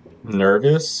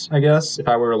nervous, I guess, if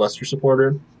I were a Leicester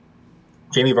supporter.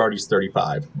 Jamie Vardy's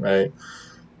 35, right?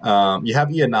 You have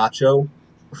Iheanacho,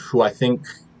 who I think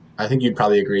you'd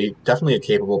probably agree, definitely a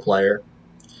capable player,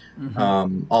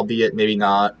 albeit maybe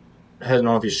not. I don't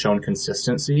know if he's shown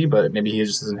consistency, but maybe he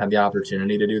just doesn't have the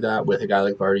opportunity to do that with a guy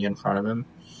like Vardy in front of him.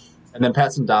 And then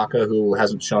Patson Daka, who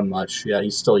hasn't shown much. Yeah,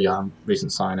 he's still young,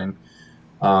 recent signing.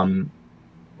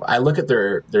 I look at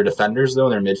their defenders, though,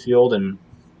 in their midfield, and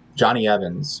Johnny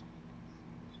Evans,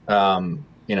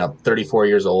 34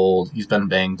 years old. He's been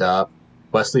banged up.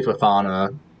 Wesley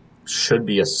Fofana should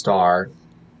be a star,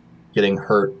 getting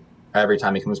hurt every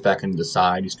time he comes back into the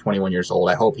side. He's 21 years old.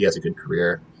 I hope he has a good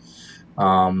career.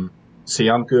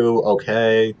 Soyuncu,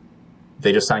 okay.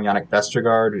 They just signed Yannick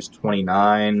Vestergaard, who's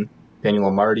 29.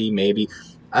 Daniel Amartey, maybe.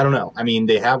 I don't know. I mean,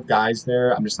 they have guys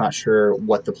there. I'm just not sure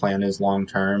what the plan is long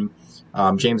term.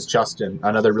 James Justin,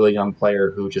 another really young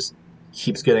player who just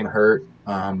keeps getting hurt.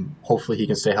 Hopefully he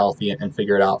can stay healthy and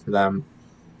figure it out for them.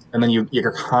 And then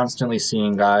you're constantly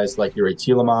seeing guys like Yuri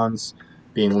Tielemans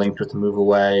being linked with a move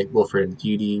away, Wilfred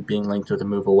Ndidi being linked with a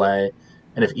move away.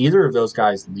 And if either of those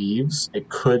guys leaves, it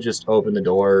could just open the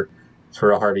door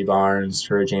for a Harvey Barnes,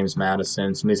 for a James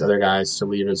Madison, some of these other guys to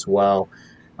leave as well.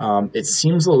 It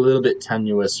seems a little bit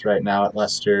tenuous right now at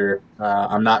Leicester.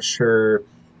 I'm not sure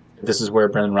if this is where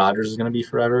Brendan Rodgers is going to be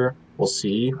forever. We'll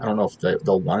see. I don't know if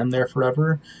they'll want him there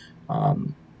forever.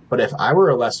 Um, but if I were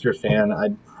a Leicester fan,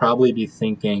 I'd probably be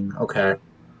thinking, okay,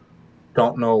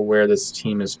 don't know where this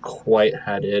team is quite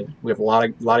headed. We have a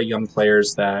lot of young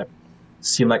players that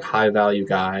seem like high value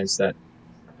guys that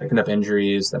are picking up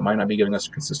injuries that might not be giving us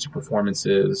consistent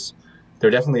performances. They're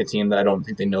definitely a team that I don't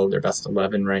think they know their best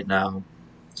 11 right now,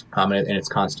 and it's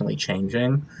constantly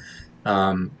changing.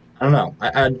 I don't know.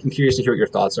 I'm curious to hear what your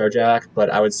thoughts are, Jack, but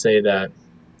I would say that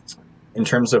in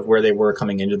terms of where they were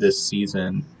coming into this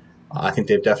season, I think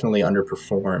they've definitely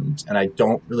underperformed, and I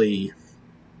don't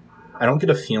get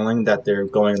a feeling that they're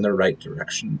going in the right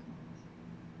direction.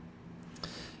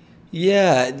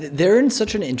 Yeah, they're in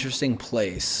such an interesting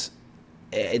place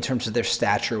in terms of their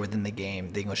stature within the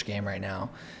game, the English game right now.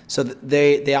 So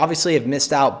they obviously have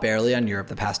missed out barely on Europe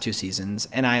the past 2 seasons,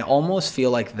 and I almost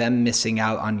feel like them missing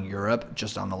out on Europe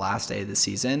just on the last day of the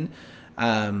season,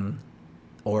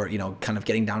 or kind of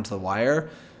getting down to the wire,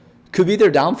 could be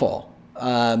their downfall,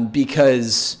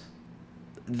 because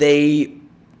they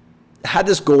had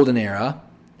this golden era,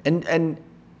 and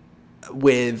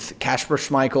with Kasper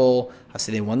Schmeichel,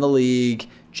 obviously they won the league.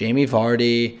 Jamie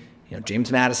Vardy,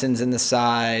 James Madison's in the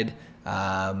side.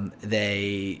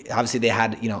 They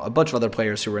had a bunch of other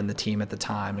players who were in the team at the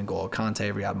time, N'Golo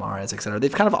Kante, Riyad Mahrez, etc.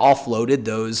 They've kind of offloaded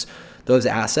those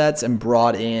assets and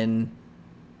brought in,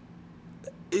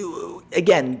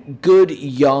 again,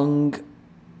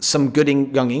 some good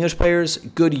young English players,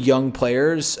 good young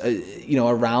players,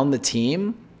 around the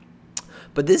team.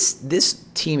 But this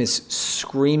team is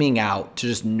screaming out to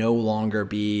just no longer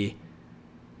be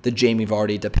the Jamie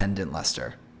Vardy dependent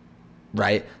Leicester,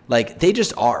 right? Like they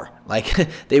just are. Like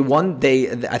they won.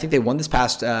 I think they won this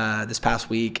past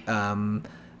week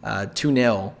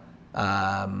 2-0.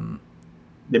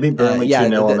 They beat Burnley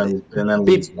 2-0 and then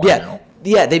Leeds 1-0.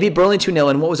 Yeah, they beat Burnley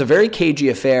 2-0 in what was a very cagey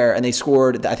affair, and they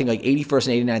scored, I think, like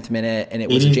 81st and 89th minute, and it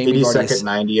was Jamie Vardy. 82nd,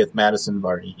 90th, Madison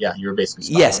Vardy. Yeah, you were basically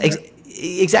spot yes, on there.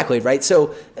 Exactly, right?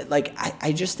 So, like,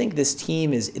 I just think this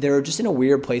team they're just in a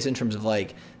weird place in terms of,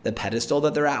 like, the pedestal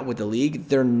that they're at with the league.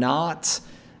 They're not,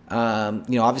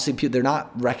 obviously they're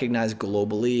not recognized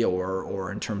globally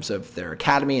or in terms of their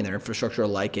academy and their infrastructure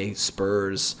like a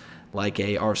Spurs, like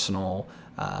a Arsenal,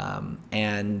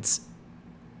 and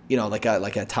like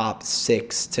a top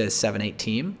 6 to 7, 8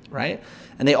 team, right?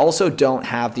 And they also don't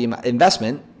have the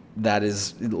investment that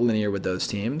is linear with those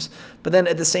teams. But then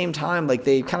at the same time, like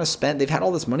they've had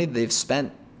all this money that they've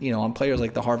spent, on players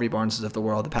like the Harvey Barneses of the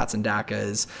world, the Patson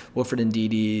Dakas, Wilfred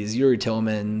Ndidi's, Yuri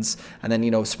Tillmans, and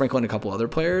then, sprinkle in a couple other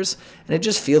players. And it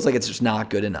just feels like it's just not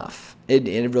good enough. It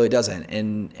really doesn't.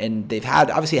 And they've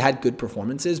obviously had good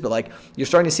performances, but like you're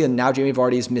starting to see now Jamie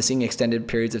Vardy's missing extended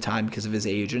periods of time because of his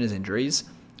age and his injuries,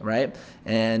 right?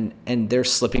 And they're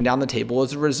slipping down the table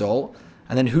as a result.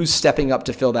 And then who's stepping up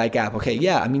to fill that gap? Okay,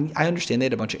 yeah, I mean, I understand they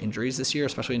had a bunch of injuries this year,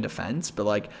 especially in defense, but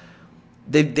like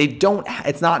they don't.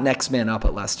 It's not next man up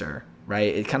at Leicester,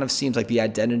 right? It kind of seems like the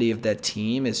identity of that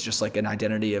team is just like an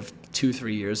identity of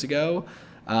 2-3 years ago,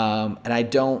 and I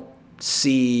don't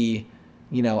see,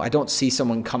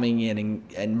 someone coming in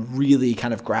and really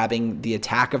kind of grabbing the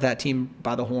attack of that team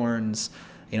by the horns.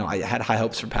 I had high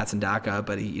hopes for Patson Daka,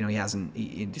 but he hasn't.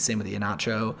 Same with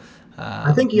Iheanacho.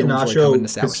 I think Iheanacho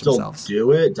could still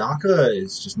do it. Daka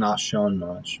is just not showing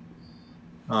much.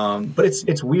 But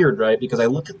it's weird, right? Because I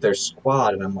look at their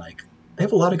squad and I'm like, they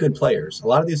have a lot of good players. A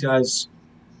lot of these guys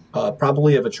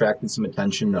probably have attracted some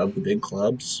attention of the big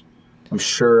clubs. I'm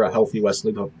sure a healthy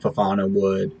Wesley Fofana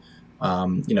would.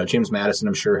 James Madison,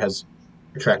 I'm sure, has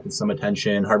attracted some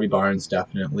attention. Harvey Barnes,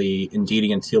 definitely.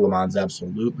 Ndidi and Tielemans,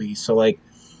 absolutely. So, like,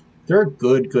 there are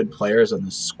good players on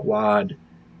the squad.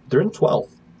 They're in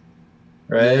 12th.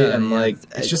 Right? Yeah, and like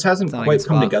it just hasn't quite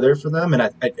come together for them,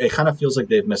 and it kind of feels like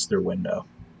they've missed their window.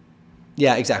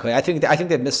 Yeah, exactly. I think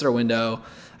they've missed their window.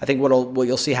 I think what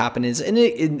you'll see happen is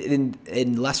in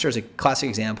Leicester is a classic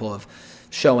example of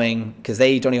showing, because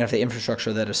they don't even have the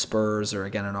infrastructure that a Spurs or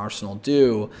again an Arsenal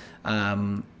do,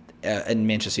 and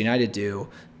Manchester United do.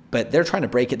 But they're trying to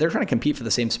break it. They're trying to compete for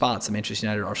the same spots that Manchester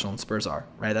United, Arsenal, and Spurs are,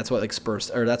 right? That's what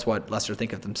that's what Leicester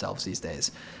think of themselves these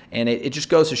days. And it just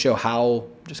goes to show how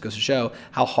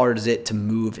hard is it to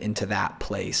move into that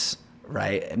place,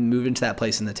 right? And move into that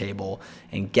place in the table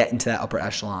and get into that upper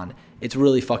echelon. It's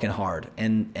really fucking hard.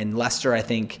 And Leicester, I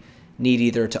think, need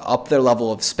either to up their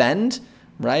level of spend,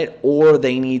 right? Or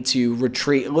they need to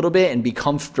retreat a little bit and be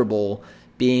comfortable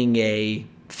being a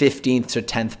 15th to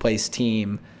 10th place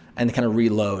team and kind of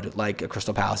reload like a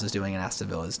Crystal Palace is doing and Aston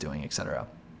Villa is doing, etc.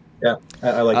 Yeah,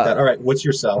 I like that. All right, what's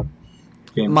your sell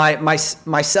team? My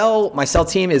sell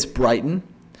team is Brighton,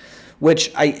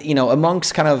 which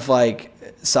amongst kind of like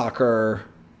soccer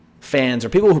fans or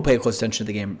people who pay close attention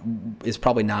to the game is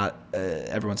probably not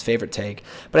everyone's favorite take.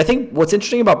 But I think what's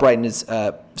interesting about Brighton is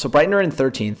so Brighton are in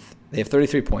 13th. They have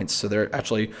 33 points, so they're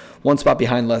actually one spot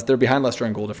behind Leicester. They're behind Leicester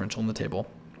in goal differential in the table.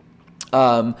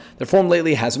 Their form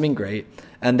lately hasn't been great,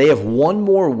 and they have one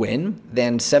more win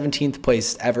than 17th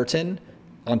place Everton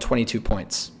on 22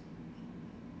 points.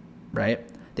 Right?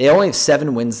 They only have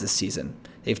 7 wins this season.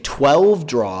 They have 12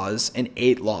 draws and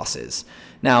 8 losses.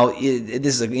 Now,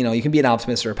 this is you can be an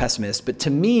optimist or a pessimist, but to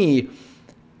me,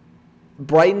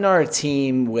 Brighton are a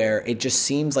team where it just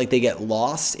seems like they get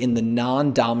lost in the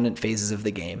non-dominant phases of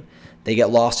the game. They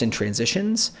get lost in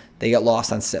transitions. They get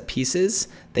lost on set pieces.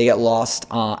 They get lost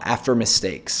after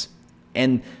mistakes.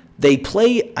 And they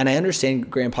play, and I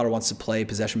understand Graham Potter wants to play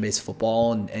possession-based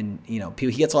football, and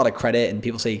he gets a lot of credit, and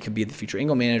people say he could be the future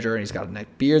England manager, and he's got a neck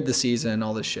beard this season,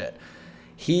 all this shit.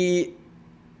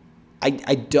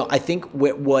 I think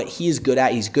what he's good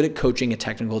at, he's good at coaching a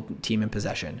technical team in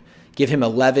possession. Give him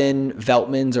 11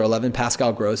 Veltmans or 11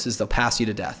 Pascal Grosses, they'll pass you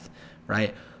to death,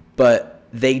 right? But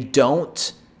they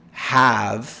don't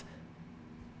have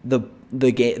the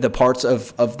parts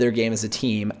of their game as a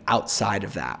team outside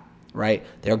of that, right?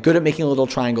 They're good at making little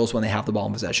triangles when they have the ball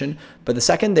in possession, but the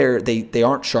second they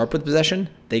aren't sharp with possession,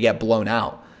 they get blown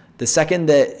out. The second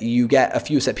that you get a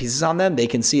few set pieces on them, they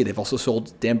can see. They've also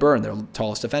sold Dan Burn, their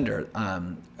tallest defender,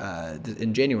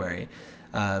 in January.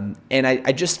 And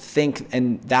I just think,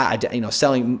 and that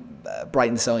selling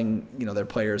Brighton, selling their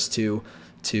players to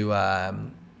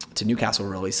Newcastle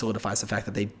really solidifies the fact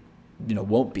that they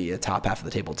won't be a top half of the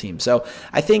table team. So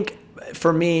I think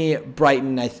for me,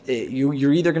 Brighton,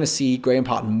 you're either going to see Graham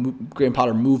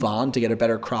Potter move on to get a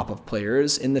better crop of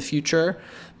players in the future,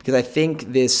 because I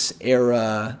think this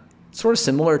era, sort of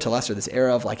similar to Leicester, this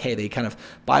era of like, hey, they kind of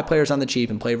buy players on the cheap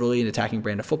and play really an attacking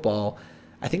brand of football.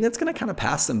 I think that's going to kind of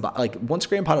pass them by. Like, once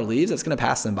Graham Potter leaves, that's going to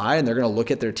pass them by, and they're going to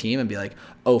look at their team and be like,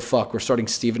 oh, fuck, we're starting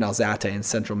Steven Alzate in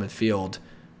central midfield.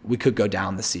 We could go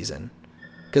down this season.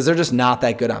 Because they're just not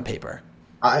that good on paper.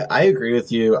 I agree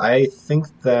with you. I think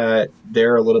that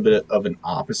they're a little bit of an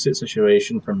opposite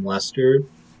situation from Leicester,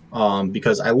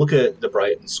 because I look at the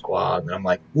Brighton squad, and I'm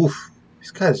like, oof,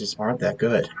 these guys just aren't that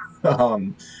good.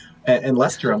 And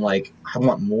Leicester, I'm like, I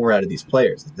want more out of these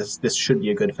players. This should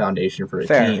be a good foundation for a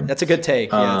team. That's a good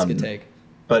take. Yeah, that's a good take.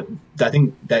 But I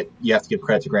think that you have to give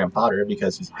credit to Graham Potter,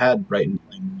 because he's had Brighton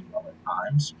playing really well at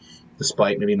times,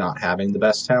 despite maybe not having the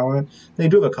best talent. They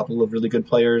do have a couple of really good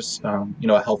players. A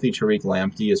healthy Tariq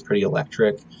Lamptey is pretty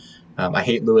electric. I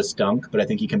hate Lewis Dunk, but I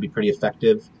think he can be pretty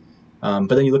effective. But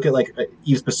then you look at like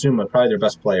Yves Bissouma, probably their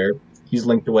best player. He's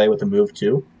linked away with a move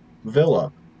to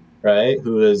Villa, right?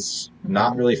 Who is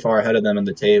not really far ahead of them in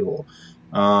the table.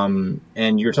 And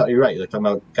you're right. You're talking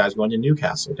about guys going to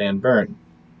Newcastle, Dan Burn.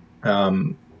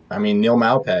 Neil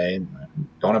Maupay,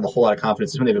 don't have a whole lot of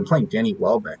confidence when they've been playing Danny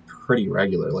Welbeck pretty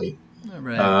regularly.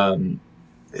 Right.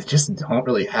 They just don't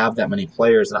really have that many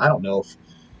players, and I don't know if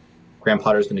Graham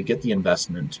Potter is going to get the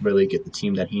investment to really get the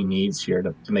team that he needs here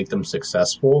to make them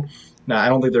successful. Now, I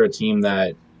don't think they're a team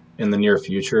that in the near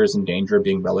future is in danger of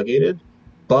being relegated,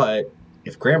 but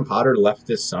if Graham Potter left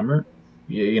this summer,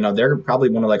 they're probably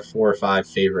one of like 4 or 5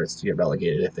 favorites to get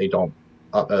relegated if they don't,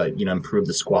 improve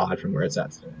the squad from where it's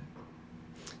at today.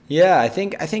 Yeah, I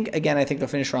think they'll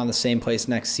finish around the same place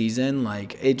next season.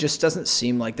 Like, it just doesn't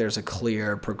seem like there's a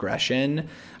clear progression.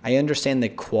 I understand the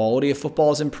quality of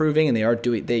football is improving, and they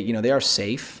are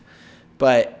safe,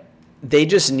 but they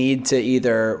just need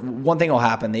to one thing will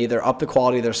happen. They either up the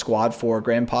quality of their squad for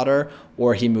Graham Potter,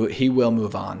 or he will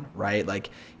move on, right? Like,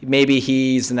 maybe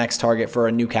he's the next target for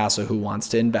a Newcastle who wants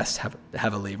to invest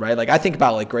heavily, right? Like, I think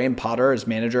about like Graham Potter as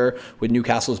manager with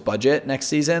Newcastle's budget next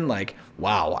season. Like,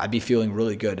 wow, I'd be feeling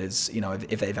really good as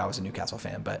if I was a Newcastle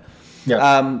fan. But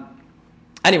yeah.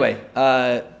 Anyway,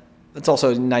 it's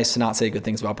also nice to not say good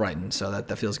things about Brighton, so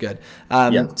that feels good.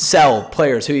 Sell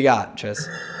players. Who you got, Chis?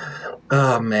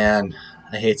 Oh, man.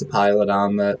 I hate to pile it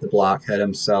on the blockhead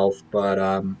himself, but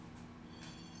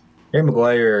Harry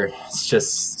Maguire, it's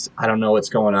just, I don't know what's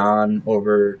going on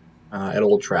over at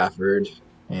Old Trafford.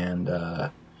 And,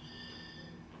 Harry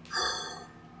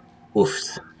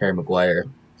Maguire.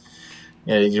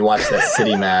 Did you watch that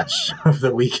City match of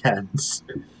the weekend?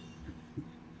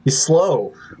 He's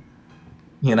slow.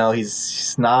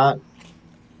 He's not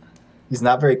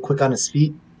very quick on his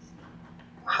feet.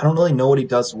 I don't really know what he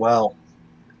does well.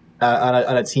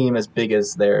 on a team as big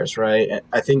as theirs, right? And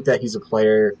I think that he's a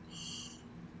player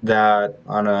that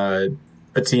on a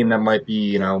team that might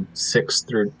be, 6th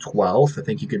through 12th, I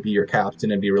think he could be your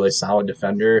captain and be a really solid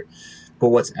defender. But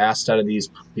what's asked out of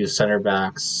these center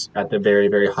backs at the very,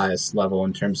 very highest level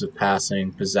in terms of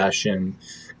passing, possession,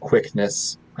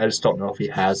 quickness, I just don't know if he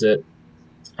has it.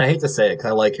 I hate to say it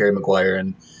because I like Harry Maguire,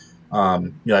 and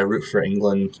I root for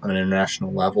England on an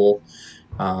international level.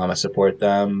 I support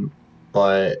them,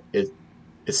 but it's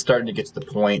starting to get to the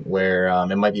point where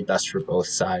it might be best for both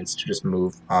sides to just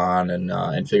move on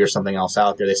and figure something else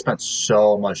out there. They spent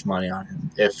so much money on him.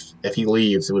 If he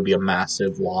leaves, it would be a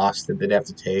massive loss that they'd have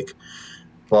to take.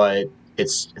 But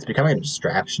it's becoming a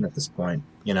distraction at this point.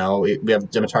 We have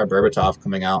Dimitar Berbatov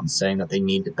coming out and saying that they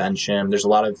need to bench him. There's a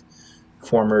lot of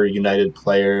former United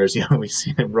players. We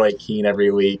see Roy Keane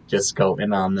every week just go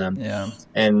in on them. Yeah.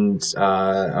 And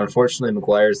unfortunately,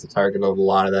 Maguire's the target of a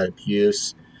lot of that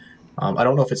abuse. I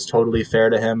don't know if it's totally fair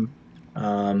to him.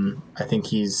 I think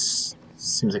seems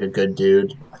like a good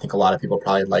dude. I think a lot of people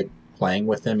probably like playing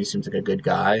with him. He seems like a good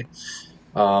guy.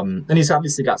 And he's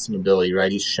obviously got some ability,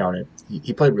 right? He's shown it.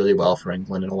 He played really well for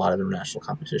England in a lot of international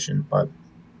competition, but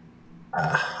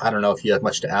I don't know if you have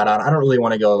much to add on. I don't really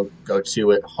want to go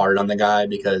too hard on the guy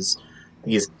because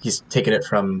he's taking it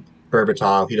from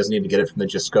Berbatov. He doesn't need to get it from the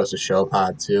Just Goes to Show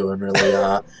pod too, and really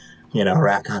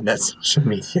rack on that social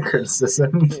media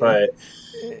criticism. But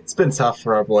it's been tough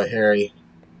for our boy Harry.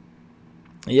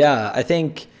 Yeah, I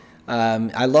think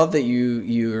I love that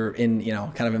you're in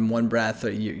kind of in one breath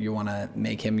you want to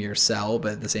make him your sell,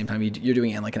 but at the same time you're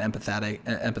doing it in like an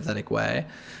empathetic way.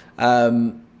 I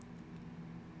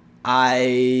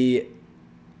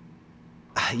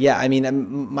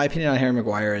mean, my opinion on Harry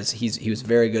Maguire is he was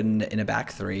very good in a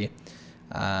back three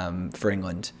for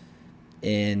England.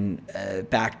 In a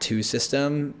back two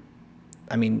system,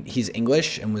 I mean, he's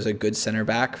English and was a good center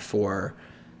back for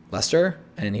Leicester,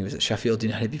 and he was at Sheffield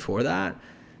United before that.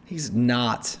 He's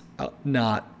not a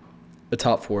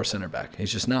top four center back.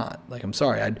 He's just not. Like, I'm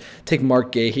sorry. I'd take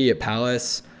Mark Gahey at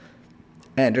Palace,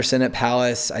 Anderson at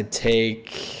Palace. I'd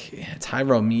take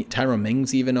Tyrone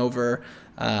Mings even over.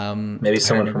 Maybe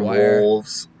someone from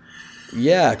Wolves.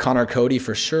 Yeah, Connor Cody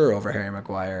for sure over Harry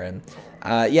Maguire. And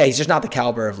he's just not the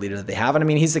caliber of leader that they have. And I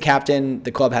mean, he's the captain.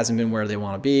 The club hasn't been where they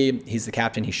want to be. He's the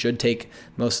captain. He should take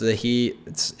most of the heat.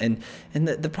 And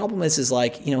the problem is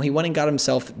like, he went and got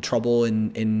himself in trouble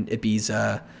in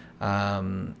Ibiza,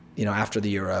 after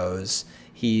the Euros.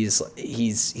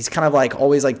 He's kind of like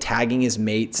always like tagging his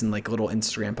mates in like little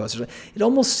Instagram posts. It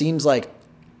almost seems like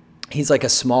he's like a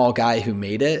small guy who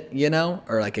made it,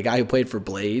 or like a guy who played for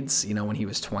Blades, when he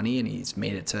was 20 and he's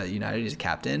made it to United. He's a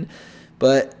captain.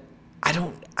 But I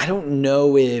don't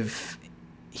know if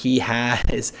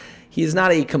he's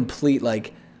not a complete,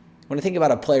 like, when I think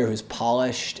about a player who's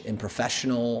polished and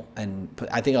professional, and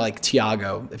I think like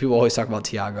Thiago. People always talk about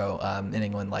Thiago in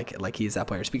England, like he's that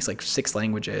player. He speaks like 6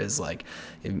 languages, like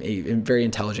a very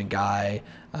intelligent guy,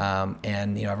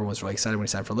 and everyone was really excited when he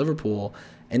signed for Liverpool.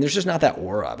 And there's just not that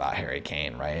aura about Harry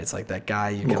Kane, right? It's like that guy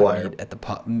you kind of meet at the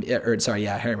pub,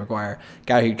 Harry Maguire,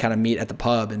 guy who you kind of meet at the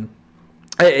pub. And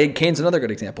Kane's another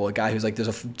good example, a guy who's like, there's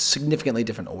a significantly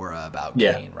different aura about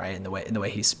Kane, right? In the way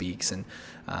he speaks and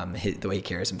the way he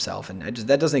carries himself, and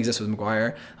that doesn't exist with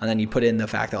Maguire. And then you put in the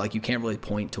fact that like you can't really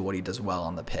point to what he does well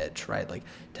on the pitch, right? Like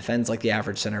defends like the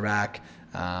average center back,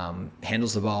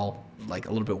 handles the ball like a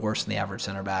little bit worse than the average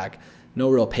center back. No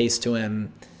real pace to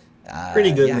him.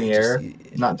 Pretty good in the air,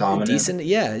 not dominant. Decent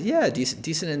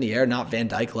in the air, not Van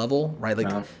Dijk level, right?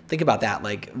 Like, think about that.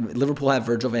 Like, Liverpool have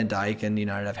Virgil van Dijk and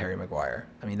United have Harry Maguire.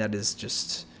 I mean, that's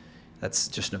just an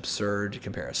absurd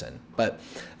comparison. But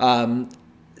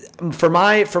for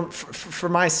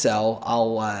my sell,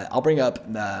 I'll bring up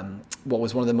what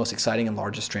was one of the most exciting and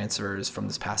largest transfers from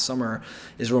this past summer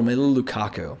is Romelu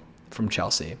Lukaku from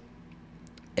Chelsea,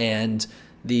 and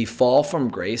the fall from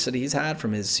grace that he's had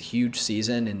from his huge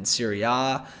season in Serie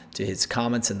A to his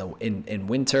comments in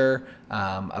winter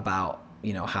about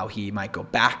how he might go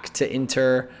back to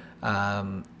Inter,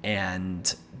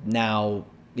 and now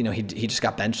he just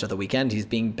got benched at the weekend. He's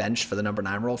being benched for the number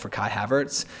 9 role for Kai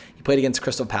Havertz. He played against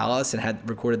Crystal Palace and had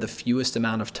recorded the fewest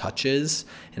amount of touches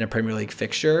in a Premier League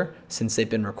fixture since they've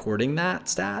been recording that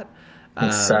stat.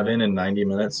 7 in 90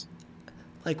 minutes.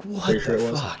 Like, what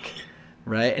the fuck?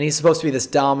 Right? And he's supposed to be this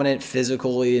dominant,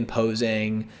 physically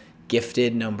imposing,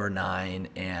 gifted number 9.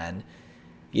 And,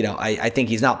 I think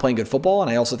he's not playing good football. And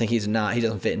I also think he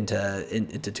doesn't fit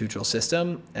into Tuchel's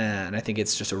system. And I think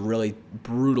it's just a really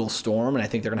brutal storm. And I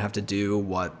think they're going to have to do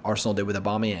what Arsenal did with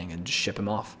Aubameyang and just ship him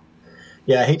off.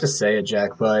 Yeah, I hate to say it,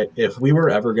 Jack, but if we were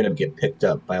ever going to get picked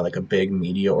up by like a big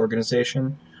media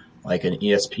organization, like an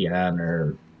ESPN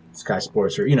or Sky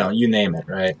Sports or, you name it,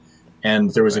 right? And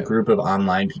there was a Right. group of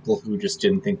online people who just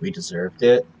didn't think we deserved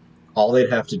it. All they'd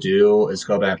have to do is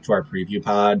go back to our preview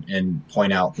pod and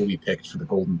point out who we picked for the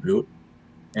Golden Boot,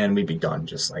 and we'd be done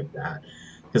just like that.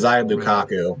 Because I had Right.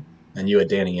 Lukaku and you had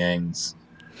Danny Ings.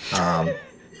 Um,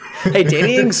 Hey,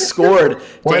 Danny Ings scored.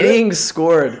 why Danny the Ings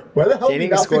scored. why the hell are Danny we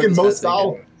Ings not scored picking this Mo past weekend.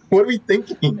 Salah? What are we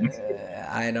thinking?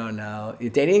 I don't know.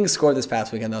 Danny Ings scored this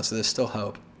past weekend though, so there's still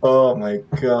hope. Oh my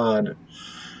god.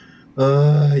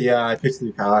 Yeah, I picked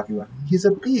Lukaku. He's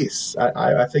a beast.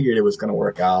 I figured it was going to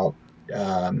work out.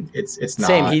 It's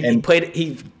Same. not, He and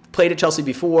played at Chelsea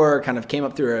before. Kind of came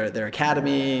up through their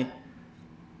academy.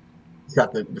 he's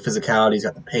got the physicality. He's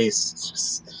got the pace. It's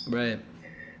just, Right.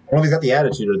 I don't know if he's got the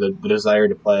attitude or the desire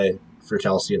to play for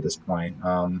Chelsea at this point.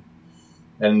 And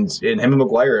him and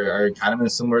Maguire are kind of in a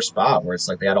similar spot where it's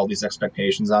like they had all these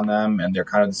expectations on them, and they're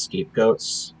kind of the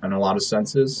scapegoats in a lot of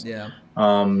senses Yeah.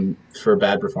 for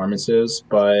bad performances.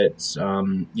 But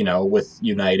with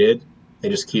United, they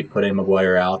just keep putting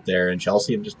Maguire out there, and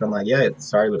Chelsea have just been like, "Yeah,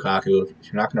 sorry, Lukaku, if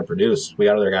you're not going to produce, we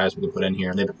got other guys we can put in here,"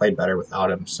 and they've played better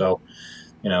without him. So,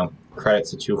 credit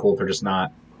to Tuchel for just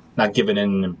not giving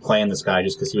in and playing this guy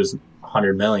just because he was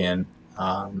 100 million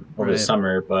over the Right.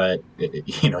 summer, but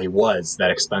he was that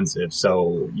expensive,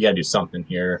 so you got to do something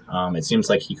here. It seems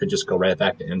like he could just go right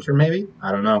back to Inter, maybe.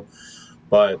 I don't know,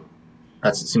 but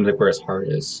it seems like where his heart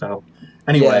is. So, Yeah.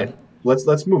 anyway,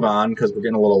 let's move on because we're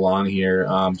getting a little long here.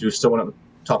 Do you still want to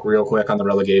talk real quick on the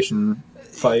relegation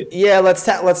fight? Yeah. Let's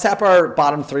tap our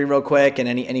bottom three real quick, and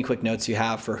any quick notes you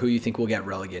have for who you think will get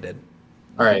relegated.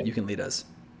 All right. You can lead us.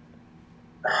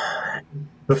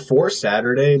 Before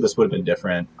Saturday, this would have been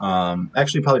different.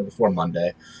 Actually, probably before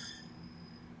Monday.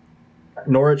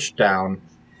 Norwich down,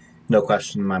 no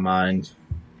question in my mind.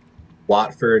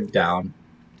 Watford down.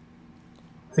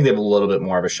 I think they have a little bit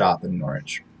more of a shot than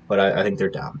Norwich, but I think they're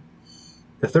down.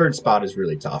 The third spot is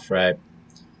really tough, right?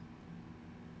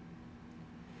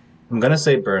 I'm going to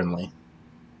say Burnley.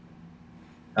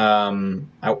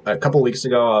 A couple weeks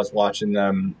ago, I was watching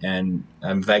them, and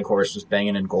Veghorst was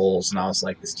banging in goals, and I was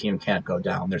like, this team can't go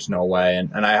down. There's no way.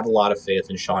 And I have a lot of faith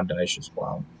in Sean Dyche as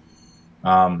well.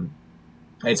 Um,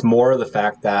 it's more of the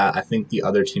fact that I think the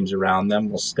other teams around them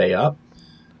will stay up.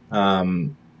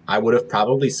 I would have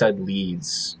probably said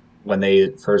Leeds when they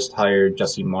first hired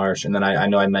Jesse Marsh, and then I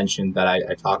know I mentioned that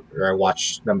I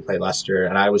watched them play Leicester,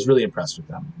 and I was really impressed with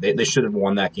them. They should have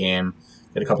won that game.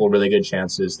 They had a couple of really good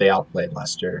chances. They outplayed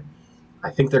Leicester.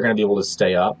 I think they're going to be able to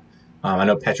stay up. I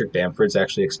know Patrick Bamford's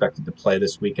actually expected to play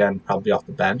this weekend, probably off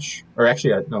the bench, or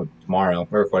actually no, tomorrow.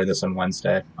 We're recording this on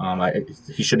Wednesday.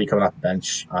 He should be coming off the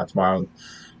bench tomorrow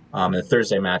in the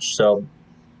Thursday match. So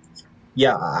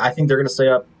yeah, I think they're going to stay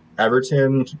up.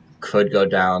 Everton could go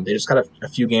down. They just got a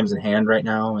few games in hand right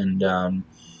now, and I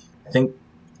think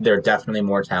they're definitely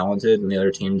more talented than the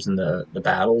other teams in the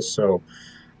battles. So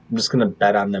I'm just going to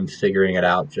bet on them figuring it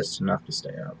out just enough to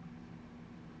stay up.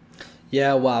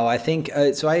 Yeah, wow. I think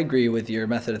so. I agree with your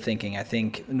method of thinking. I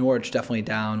think Norwich definitely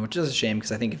down, which is a shame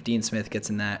because I think if Dean Smith gets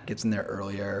in there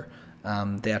earlier,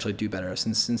 they actually do better.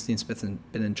 Since Dean Smith's been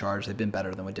in charge, they've been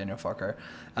better than with Daniel Farker.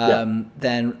 Yeah.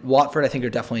 Then Watford, I think, are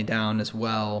definitely down as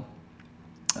well.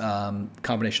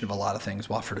 Combination of a lot of things.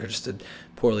 Watford are just a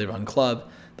poorly run club.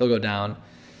 They'll go down.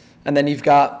 And then you've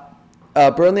got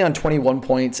Burnley on 21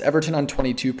 points, Everton on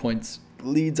 22 points,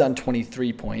 Leeds on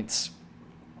 23 points.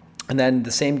 And then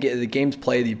the games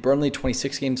played, the Burnley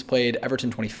 26 games played, Everton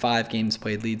 25 games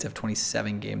played, Leeds have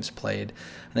 27 games played.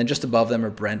 And then just above them are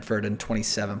Brentford and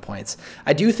 27 points.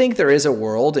 I do think there is a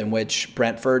world in which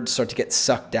Brentford start to get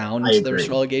sucked down into this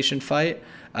relegation fight.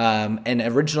 And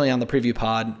originally on the preview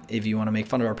pod, if you want to make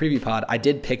fun of our preview pod, I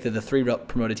did pick that the three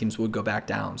promoted teams would go back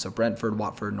down. So Brentford,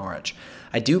 Watford, Norwich.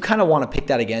 I do kind of want to pick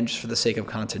that again just for the sake of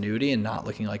continuity and not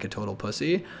looking like a total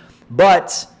pussy.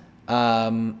 But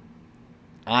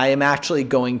I am actually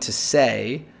going to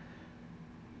say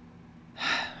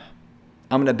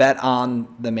I'm going to bet on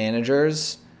the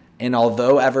managers. And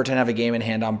although Everton have a game in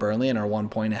hand on Burnley and are 1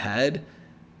 point ahead,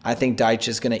 I think Dyche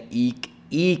is going to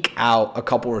eke out a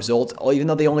couple results. Even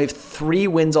though they only have 3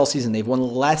 wins all season, they've won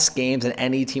less games than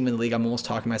any team in the league. I'm almost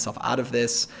talking myself out of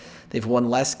this. They've won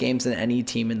less games than any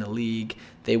team in the league.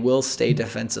 They will stay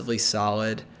defensively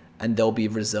solid, and they'll be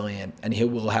resilient, and he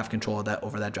will have control of that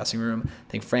over that dressing room.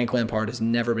 I think Frank Lampard has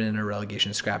never been in a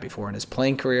relegation scrap before in his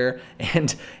playing career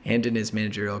and in his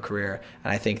managerial career,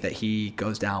 and I think that he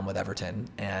goes down with Everton,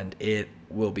 and it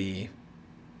will be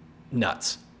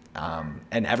nuts.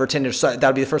 And Everton,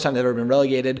 that'll be the first time they've ever been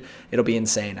relegated. It'll be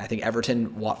insane. I think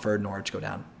Everton, Watford, Norwich go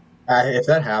down. If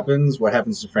that happens, what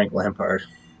happens to Frank Lampard?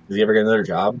 Does he ever get another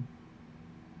job?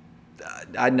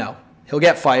 I know. He'll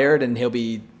get fired and he'll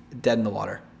be dead in the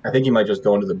water. I think he might just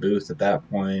go into the booth at that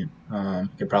point.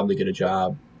 He could probably get a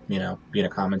job, being a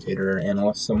commentator or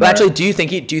analyst somewhere. But actually, do you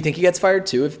think he gets fired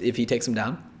too if he takes him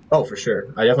down? Oh, for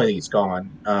sure. I definitely think he's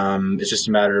gone. It's just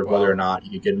a matter of whether or not he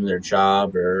could get another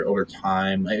job or over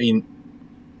time. I mean,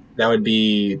 that would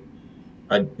be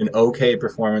an okay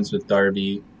performance with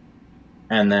Derby,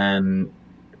 and then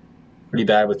pretty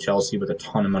bad with Chelsea with a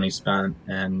ton of money spent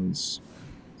and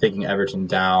taking Everton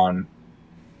down.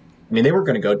 I mean, they weren't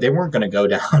going to go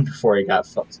down before he got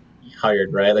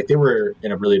hired, right? Like they were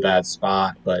in a really bad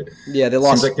spot, but yeah, they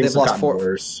lost. Seems like they've lost four.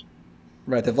 Worse.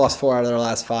 Right, they've lost 4 out of their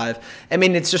last 5. I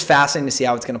mean, it's just fascinating to see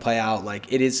how it's going to play out.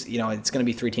 Like it is, it's going to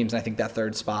be 3 teams, and I think that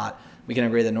third spot, we can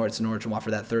agree that Norwich and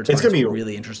Watford, that third spot is going to be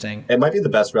really interesting. It might be the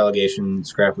best relegation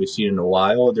scrap we've seen in a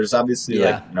while. There's obviously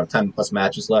 10 plus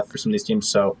matches left for some of these teams,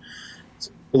 so it's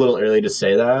a little early to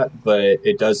say that, but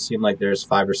it does seem like there's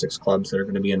 5 or 6 clubs that are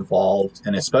going to be involved,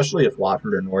 and especially if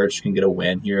Watford or Norwich can get a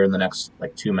win here in the next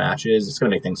 2 matches, it's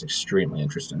going to make things extremely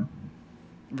interesting.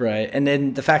 Right, and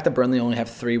then the fact that Burnley only have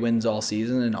 3 wins all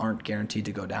season and aren't guaranteed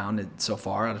to go down so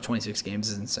far out of 26 games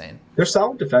is insane. They're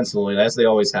solid defensively, as they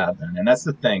always have been, and that's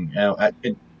the thing.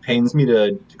 It pains me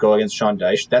to go against Sean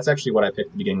Dyche. That's actually what I picked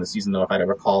at the beginning of the season, though, if I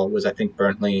recall. It was, I think,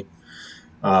 Burnley,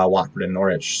 Watford, and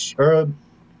Norwich. Or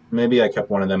maybe I kept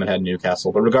one of them and had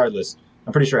Newcastle. But regardless,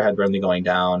 I'm pretty sure I had Burnley going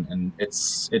down, and it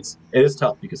is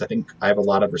tough because I think I have a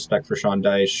lot of respect for Sean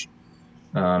Dyche.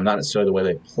 Not necessarily the way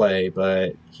they play,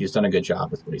 but he's done a good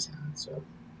job with what he's had. So,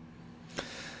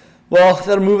 well,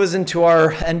 that'll move us into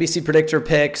our NBC predictor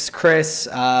picks. Chris,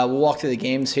 we'll walk through the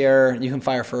games here. You can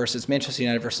fire first. It's Manchester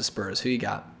United versus Spurs. Who you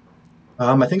got?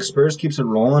 I think Spurs keeps it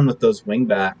rolling with those wing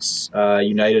backs.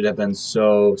 United have been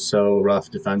so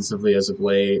rough defensively as of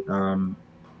late, and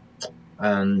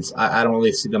I don't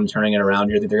really see them turning it around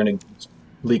here. I think they're going to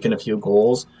leak in a few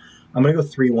goals. I'm going to go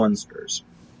 3-1 Spurs.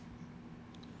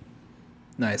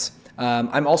 Nice.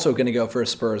 I'm also going to go for a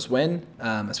Spurs win,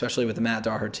 especially with the Matt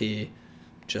Doherty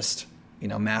just,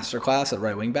 masterclass at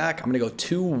right wing back. I'm going to go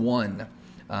 2-1.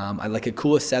 I like a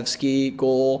Kulusevski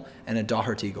goal and a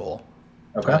Doherty goal.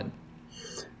 Okay.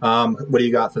 What do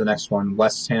you got for the next one?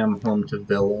 West Ham home to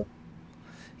Villa.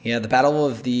 Yeah, the battle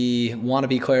of the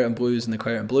wannabe Claret and Blues and the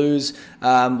Claret and Blues.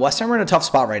 West Ham are in a tough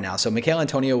spot right now. So Mikel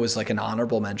Antonio was an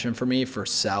honorable mention for me for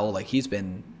sell. He's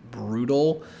been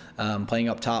brutal. Playing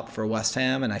up top for West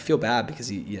Ham, and I feel bad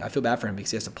because I feel bad for him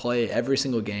because he has to play every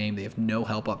single game. They have no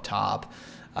help up top,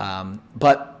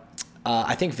 but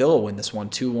I think Villa will win this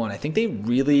one 2-1. I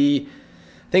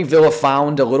think Villa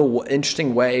found a little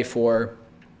interesting way for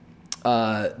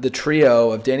the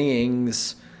trio of Danny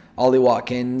Ings, Ollie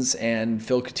Watkins, and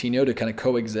Phil Coutinho to kind of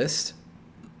coexist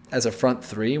as a front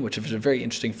 3, which was a very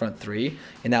interesting front 3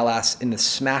 in the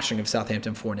smashing of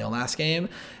Southampton 4-0 last game.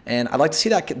 And I'd like to see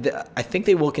that. I think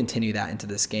they will continue that into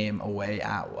this game away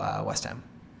at West Ham.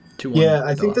 2-1 Yeah,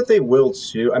 I think that they will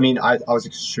too. I mean, I was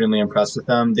extremely impressed with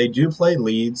them. They do play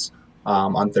Leeds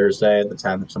on Thursday, the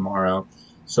 10th, tomorrow.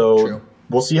 So True.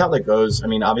 We'll see how that goes. I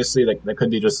mean, obviously, that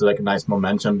could be just a nice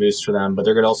momentum boost for them, but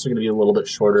they're also going to be a little bit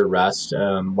shorter rest.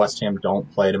 West Ham don't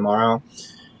play tomorrow.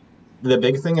 The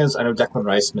big thing is, I know Declan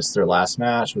Rice missed their last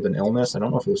match with an illness. I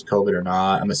don't know if it was COVID or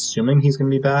not. I'm assuming he's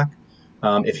going to be back.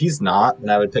 If he's not, then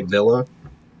I would pick Villa.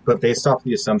 But based off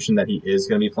the assumption that he is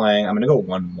going to be playing, I'm going to go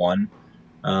 1-1.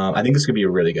 I think this could be a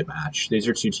really good match. These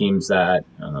are 2 teams that,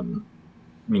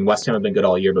 West Ham have been good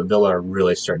all year, but Villa are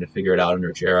really starting to figure it out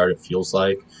under Gerrard, it feels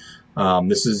like.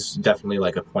 This is definitely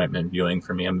appointment viewing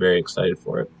for me. I'm very excited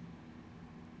for it.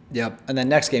 Yep. And then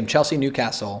next game,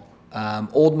 Chelsea-Newcastle.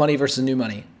 Old money versus new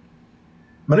money.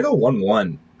 I'm going to go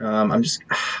 1-1. I'm just,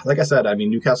 like I said,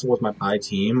 Newcastle was my pie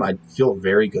team. I feel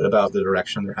very good about the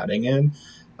direction they're heading in.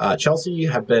 Chelsea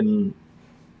have been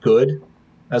good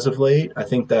as of late. I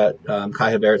think that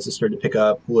Kai Havertz has started to pick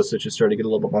up. Pulisic has started to get a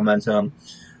little bit of momentum.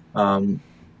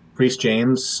 Reece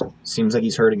James seems like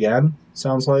he's hurt again,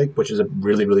 sounds like, which is a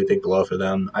really, really big blow for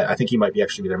them. I think he might be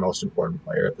actually their most important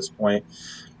player at this point.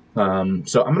 So I'm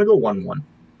going to go 1-1.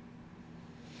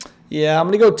 Yeah, I'm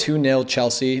going to go 2-0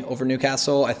 Chelsea over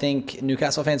Newcastle. I think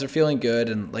Newcastle fans are feeling good,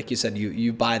 and like you said,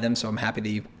 you buy them, so I'm happy that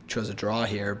you chose a draw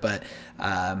here. But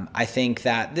I think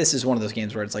that this is one of those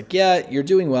games where it's you're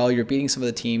doing well. You're beating some of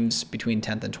the teams between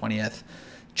 10th and 20th.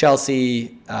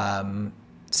 Chelsea,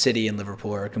 City, and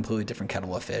Liverpool are a completely different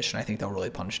kettle of fish, and I think they'll really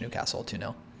punish Newcastle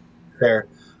 2-0. Fair.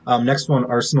 Next one,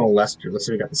 Arsenal-Leicester. Let's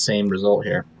say we got the same result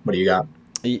here. What do you got?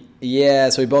 Yeah,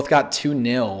 so we both got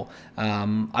 2-0.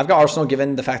 I've got Arsenal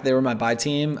given the fact that they were my bye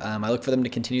team. I look for them to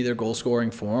continue their goal scoring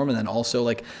form. And then also,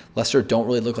 like, Leicester don't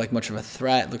really look like much of a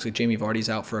threat. It looks like Jamie Vardy's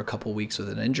out for a couple weeks with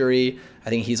an injury. I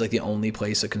think he's like the only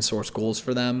place that can source goals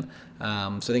for them. So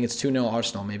I think it's 2-0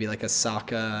 Arsenal, maybe like a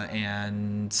Saka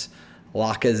and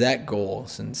Lacazette goal,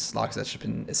 since Lacazette's just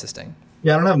been assisting.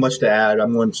 Yeah, I don't have much to add.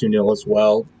 I'm going 2-0 as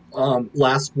well.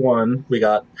 Last one, we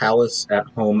got Palace at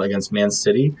home against Man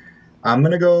City. I'm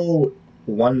going to go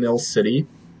 1-0 City.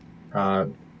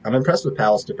 I'm impressed with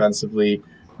Palace defensively.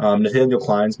 Nathaniel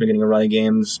Klein's been getting a run of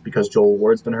games because Joel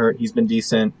Ward's been hurt. He's been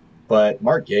decent. But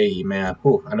Mark Gay, man,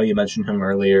 I know you mentioned him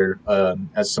earlier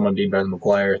as someone being better than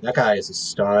Maguire. That guy is a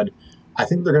stud. I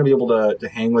think they're going to be able to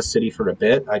hang with City for a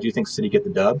bit. I do think City get the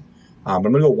dub. But I'm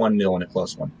going to go 1-0 in a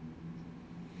close one.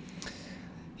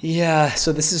 Yeah,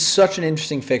 so this is such an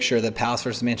interesting fixture, the Palace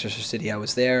versus Manchester City. I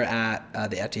was there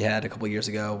at the Etihad a couple years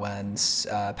ago when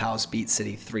Palace beat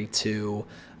City 3-2.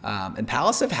 And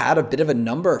Palace have had a bit of a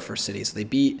number for City. So they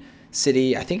beat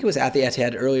City, I think it was at the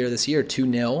Etihad earlier this year,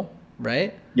 2-0,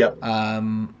 right? Yep.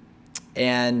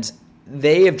 And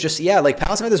they have just, like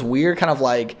Palace have had this weird kind of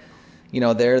like,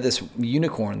 they're this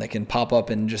unicorn that can pop up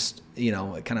and just,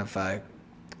 kind of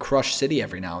crush City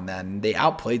every now and then. They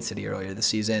outplayed City earlier this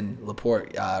season.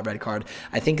 Laporte red card.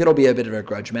 I think it'll be a bit of a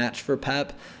grudge match for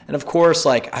Pep. And of course,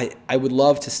 like I would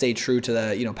love to stay true to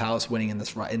the Palace winning in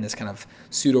this kind of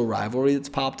pseudo rivalry that's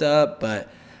popped up, but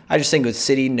I just think with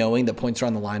City knowing that points are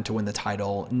on the line to win the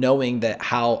title, knowing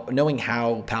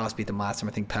how Palace beat them last time,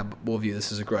 I think Pep will view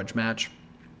this as a grudge match,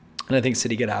 and I think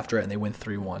City get after it and they win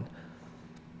 3-1.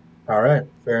 All right,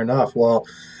 fair enough. Well,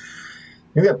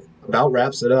 maybe that about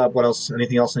wraps it up. What else?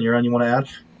 Anything else on your end you want to add?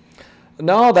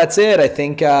 No, that's it. I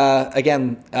think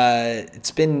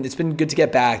it's been good to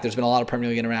get back. There's been a lot of Premier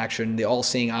League interaction. The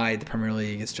all-seeing eye at the Premier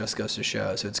League is just goes to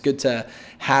show. So it's good to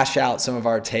hash out some of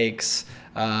our takes.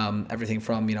 Everything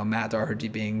from Matt Doherty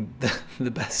being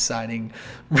the best signing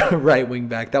right wing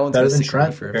back. That one's going to stick with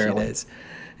me for a few days.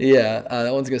 Yeah,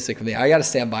 that one's going to stick with me. I got to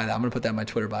stand by that. I'm going to put that in my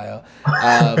Twitter bio.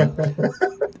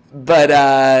 But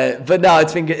no,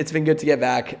 it's been good to get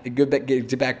back.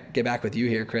 Get back with you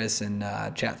here, Chris, and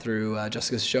chat through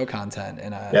Jessica's show content.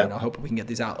 And I hope we can get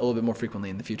these out a little bit more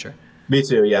frequently in the future. Me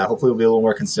too. Yeah, hopefully we'll be a little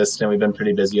more consistent. We've been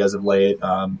pretty busy as of late,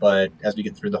 but as we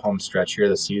get through the home stretch here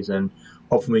this season,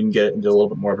 hopefully we can get into a little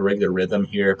bit more of a regular rhythm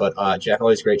here. But Jack,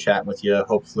 always great chatting with you.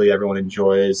 Hopefully everyone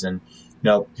enjoys, and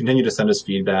continue to send us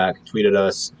feedback, tweet at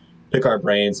us, pick our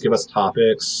brains, give us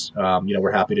topics.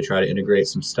 We're happy to try to integrate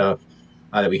some stuff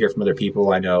that we hear from other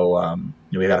people. I know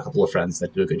we got a couple of friends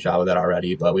that do a good job of that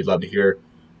already, but we'd love to hear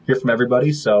from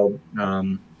everybody. So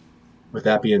with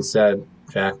that being said,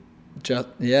 Jack.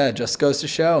 Just goes to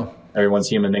show. Everyone's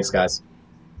human. Thanks, guys.